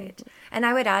so great. And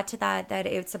I would add to that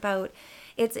it's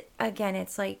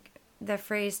like the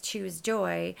phrase choose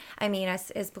joy. I mean,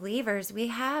 as believers, we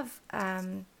have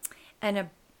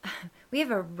we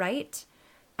have a right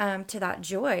to that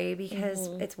joy because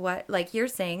it's what, like you're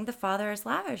saying, the Father has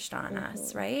lavished on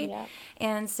us, right? Yeah.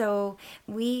 And so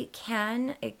we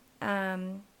can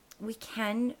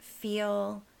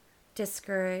feel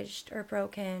discouraged or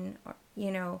broken, or,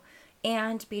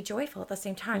 and be joyful at the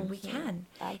same time. We can.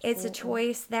 Absolutely. It's a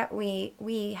choice that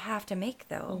we have to make,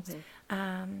 though.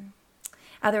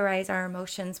 Otherwise, our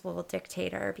emotions will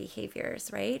dictate our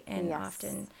behaviors, right? And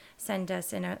often send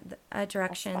us in a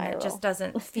direction that just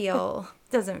doesn't feel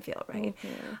right.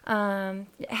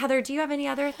 Heather, do you have any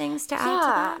other things to add to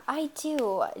that? Yeah, I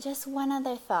do. Just one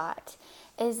other thought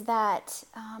is that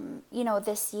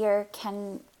this year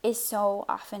is so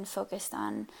often focused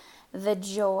on the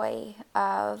joy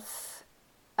of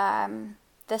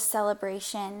the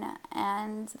celebration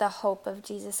and the hope of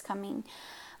Jesus coming.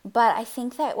 But I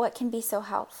think that what can be so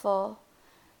helpful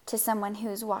to someone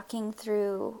who's walking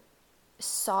through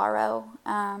sorrow,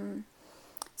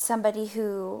 somebody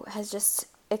who has just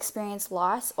experienced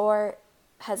loss or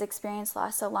has experienced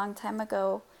loss a long time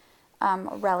ago,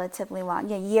 relatively long,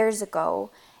 years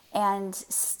ago, and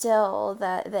still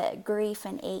the grief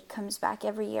and ache comes back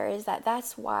every year, is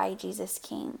that's why Jesus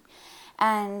came.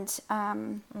 And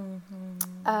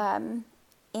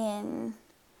in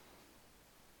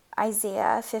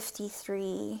Isaiah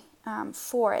 53,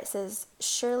 4, it says,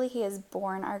 "Surely He has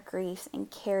borne our griefs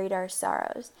and carried our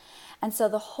sorrows." And so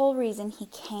the whole reason He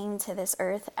came to this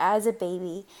earth as a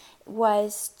baby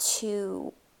was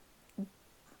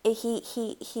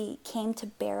He came to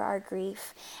bear our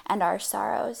grief and our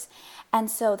sorrows. And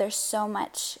so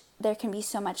there can be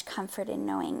so much comfort in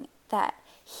knowing that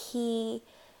He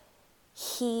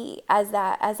as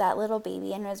that little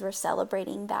baby, and as we're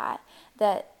celebrating that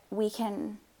we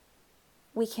can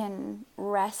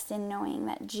rest in knowing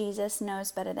that Jesus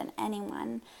knows better than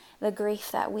anyone the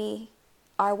grief that we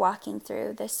are walking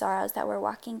through, the sorrows that we're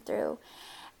walking through.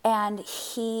 And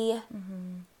He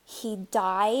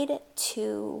died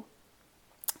to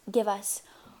give us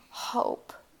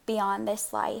hope beyond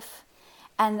this life,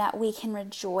 and that we can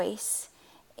rejoice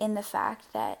in the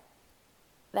fact that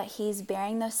He's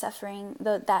bearing that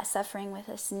suffering with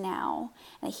us now,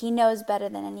 and He knows better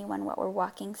than anyone what we're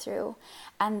walking through,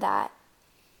 and that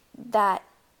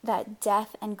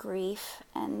death and grief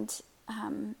and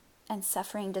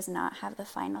suffering does not have the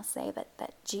final say, but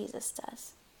that Jesus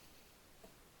does.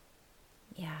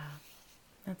 Yeah,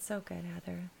 that's so good,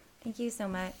 Heather. Thank you so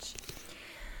much.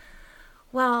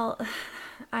 Well,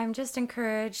 I'm just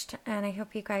encouraged, and I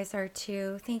hope you guys are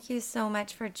too. Thank you so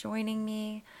much for joining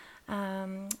me.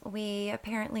 We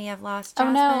apparently have lost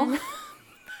Jasmine. Oh,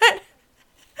 no.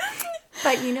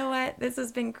 But you know what? This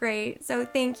has been great. So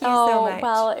thank you so much.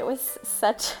 Well, it was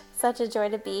such a joy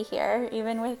to be here,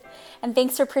 and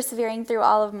thanks for persevering through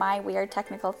all of my weird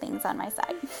technical things on my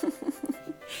side.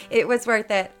 It was worth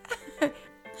it.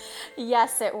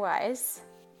 Yes, it was.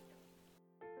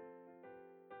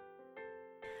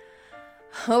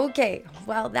 Okay,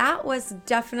 well, that was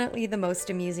definitely the most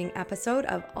amusing episode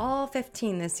of all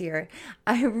 15 this year.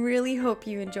 I really hope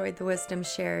you enjoyed the wisdom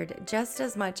shared just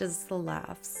as much as the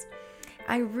laughs.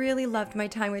 I really loved my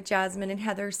time with Jasmine and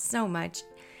Heather so much.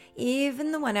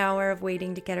 even the 1 hour of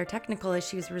waiting to get our technical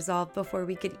issues resolved before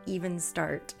we could even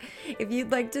start. If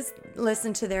you'd like to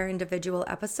listen to their individual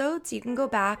episodes, you can go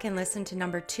back and listen to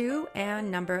number 2 and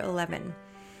number 11.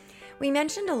 We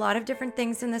mentioned a lot of different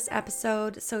things in this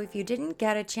episode, so if you didn't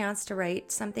get a chance to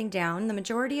write something down, the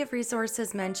majority of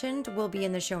resources mentioned will be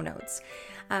in the show notes.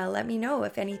 Let me know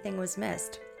if anything was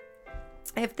missed.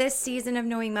 If this season of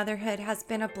Knowing Motherhood has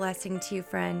been a blessing to you,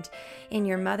 friend, in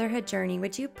your motherhood journey,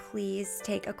 would you please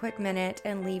take a quick minute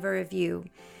and leave a review?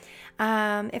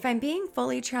 If I'm being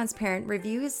fully transparent,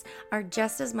 reviews are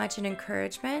just as much an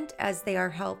encouragement as they are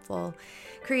helpful.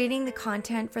 Creating the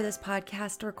content for this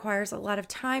podcast requires a lot of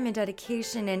time and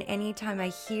dedication, and anytime I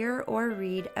hear or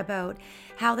read about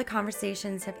how the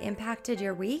conversations have impacted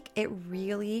your week, it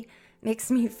really makes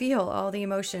me feel all the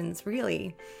emotions,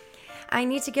 really. I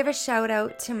need to give a shout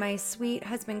out to my sweet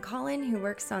husband, Colin, who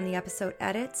works on the episode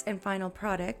edits and final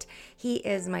product. He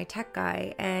is my tech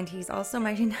guy, and he's also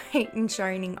my knight in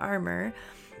shining armor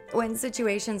when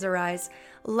situations arise,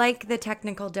 like the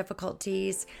technical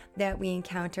difficulties that we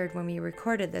encountered when we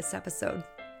recorded this episode.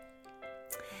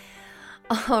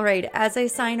 All right, as I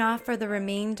sign off for the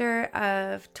remainder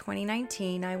of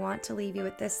 2019, I want to leave you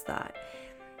with this thought.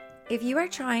 If you are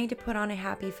trying to put on a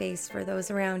happy face for those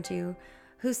around you,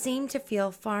 who seem to feel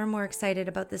far more excited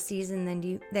about the season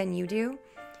than you do,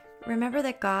 remember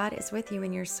that God is with you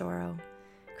in your sorrow.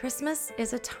 Christmas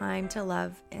is a time to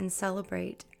love and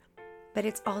celebrate, but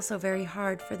it's also very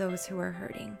hard for those who are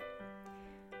hurting.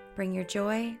 Bring your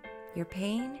joy, your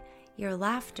pain, your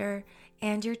laughter,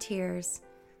 and your tears,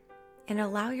 and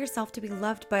allow yourself to be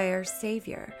loved by our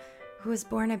Savior, who has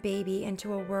born a baby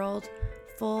into a world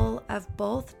full of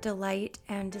both delight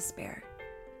and despair.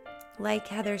 Like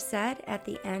Heather said at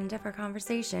the end of our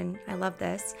conversation, I love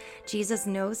this, Jesus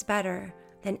knows better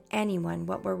than anyone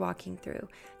what we're walking through.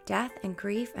 Death and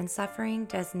grief and suffering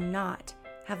does not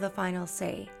have the final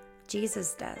say.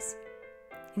 Jesus does.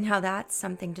 Now that's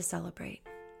something to celebrate.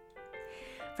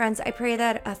 Friends, I pray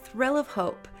that a thrill of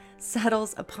hope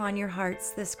settles upon your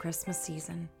hearts this Christmas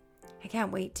season. I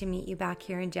can't wait to meet you back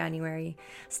here in January.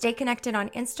 Stay connected on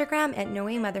Instagram at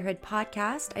Knowing Motherhood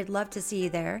Podcast. I'd love to see you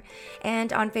there.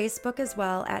 And on Facebook as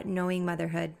well at Knowing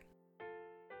Motherhood.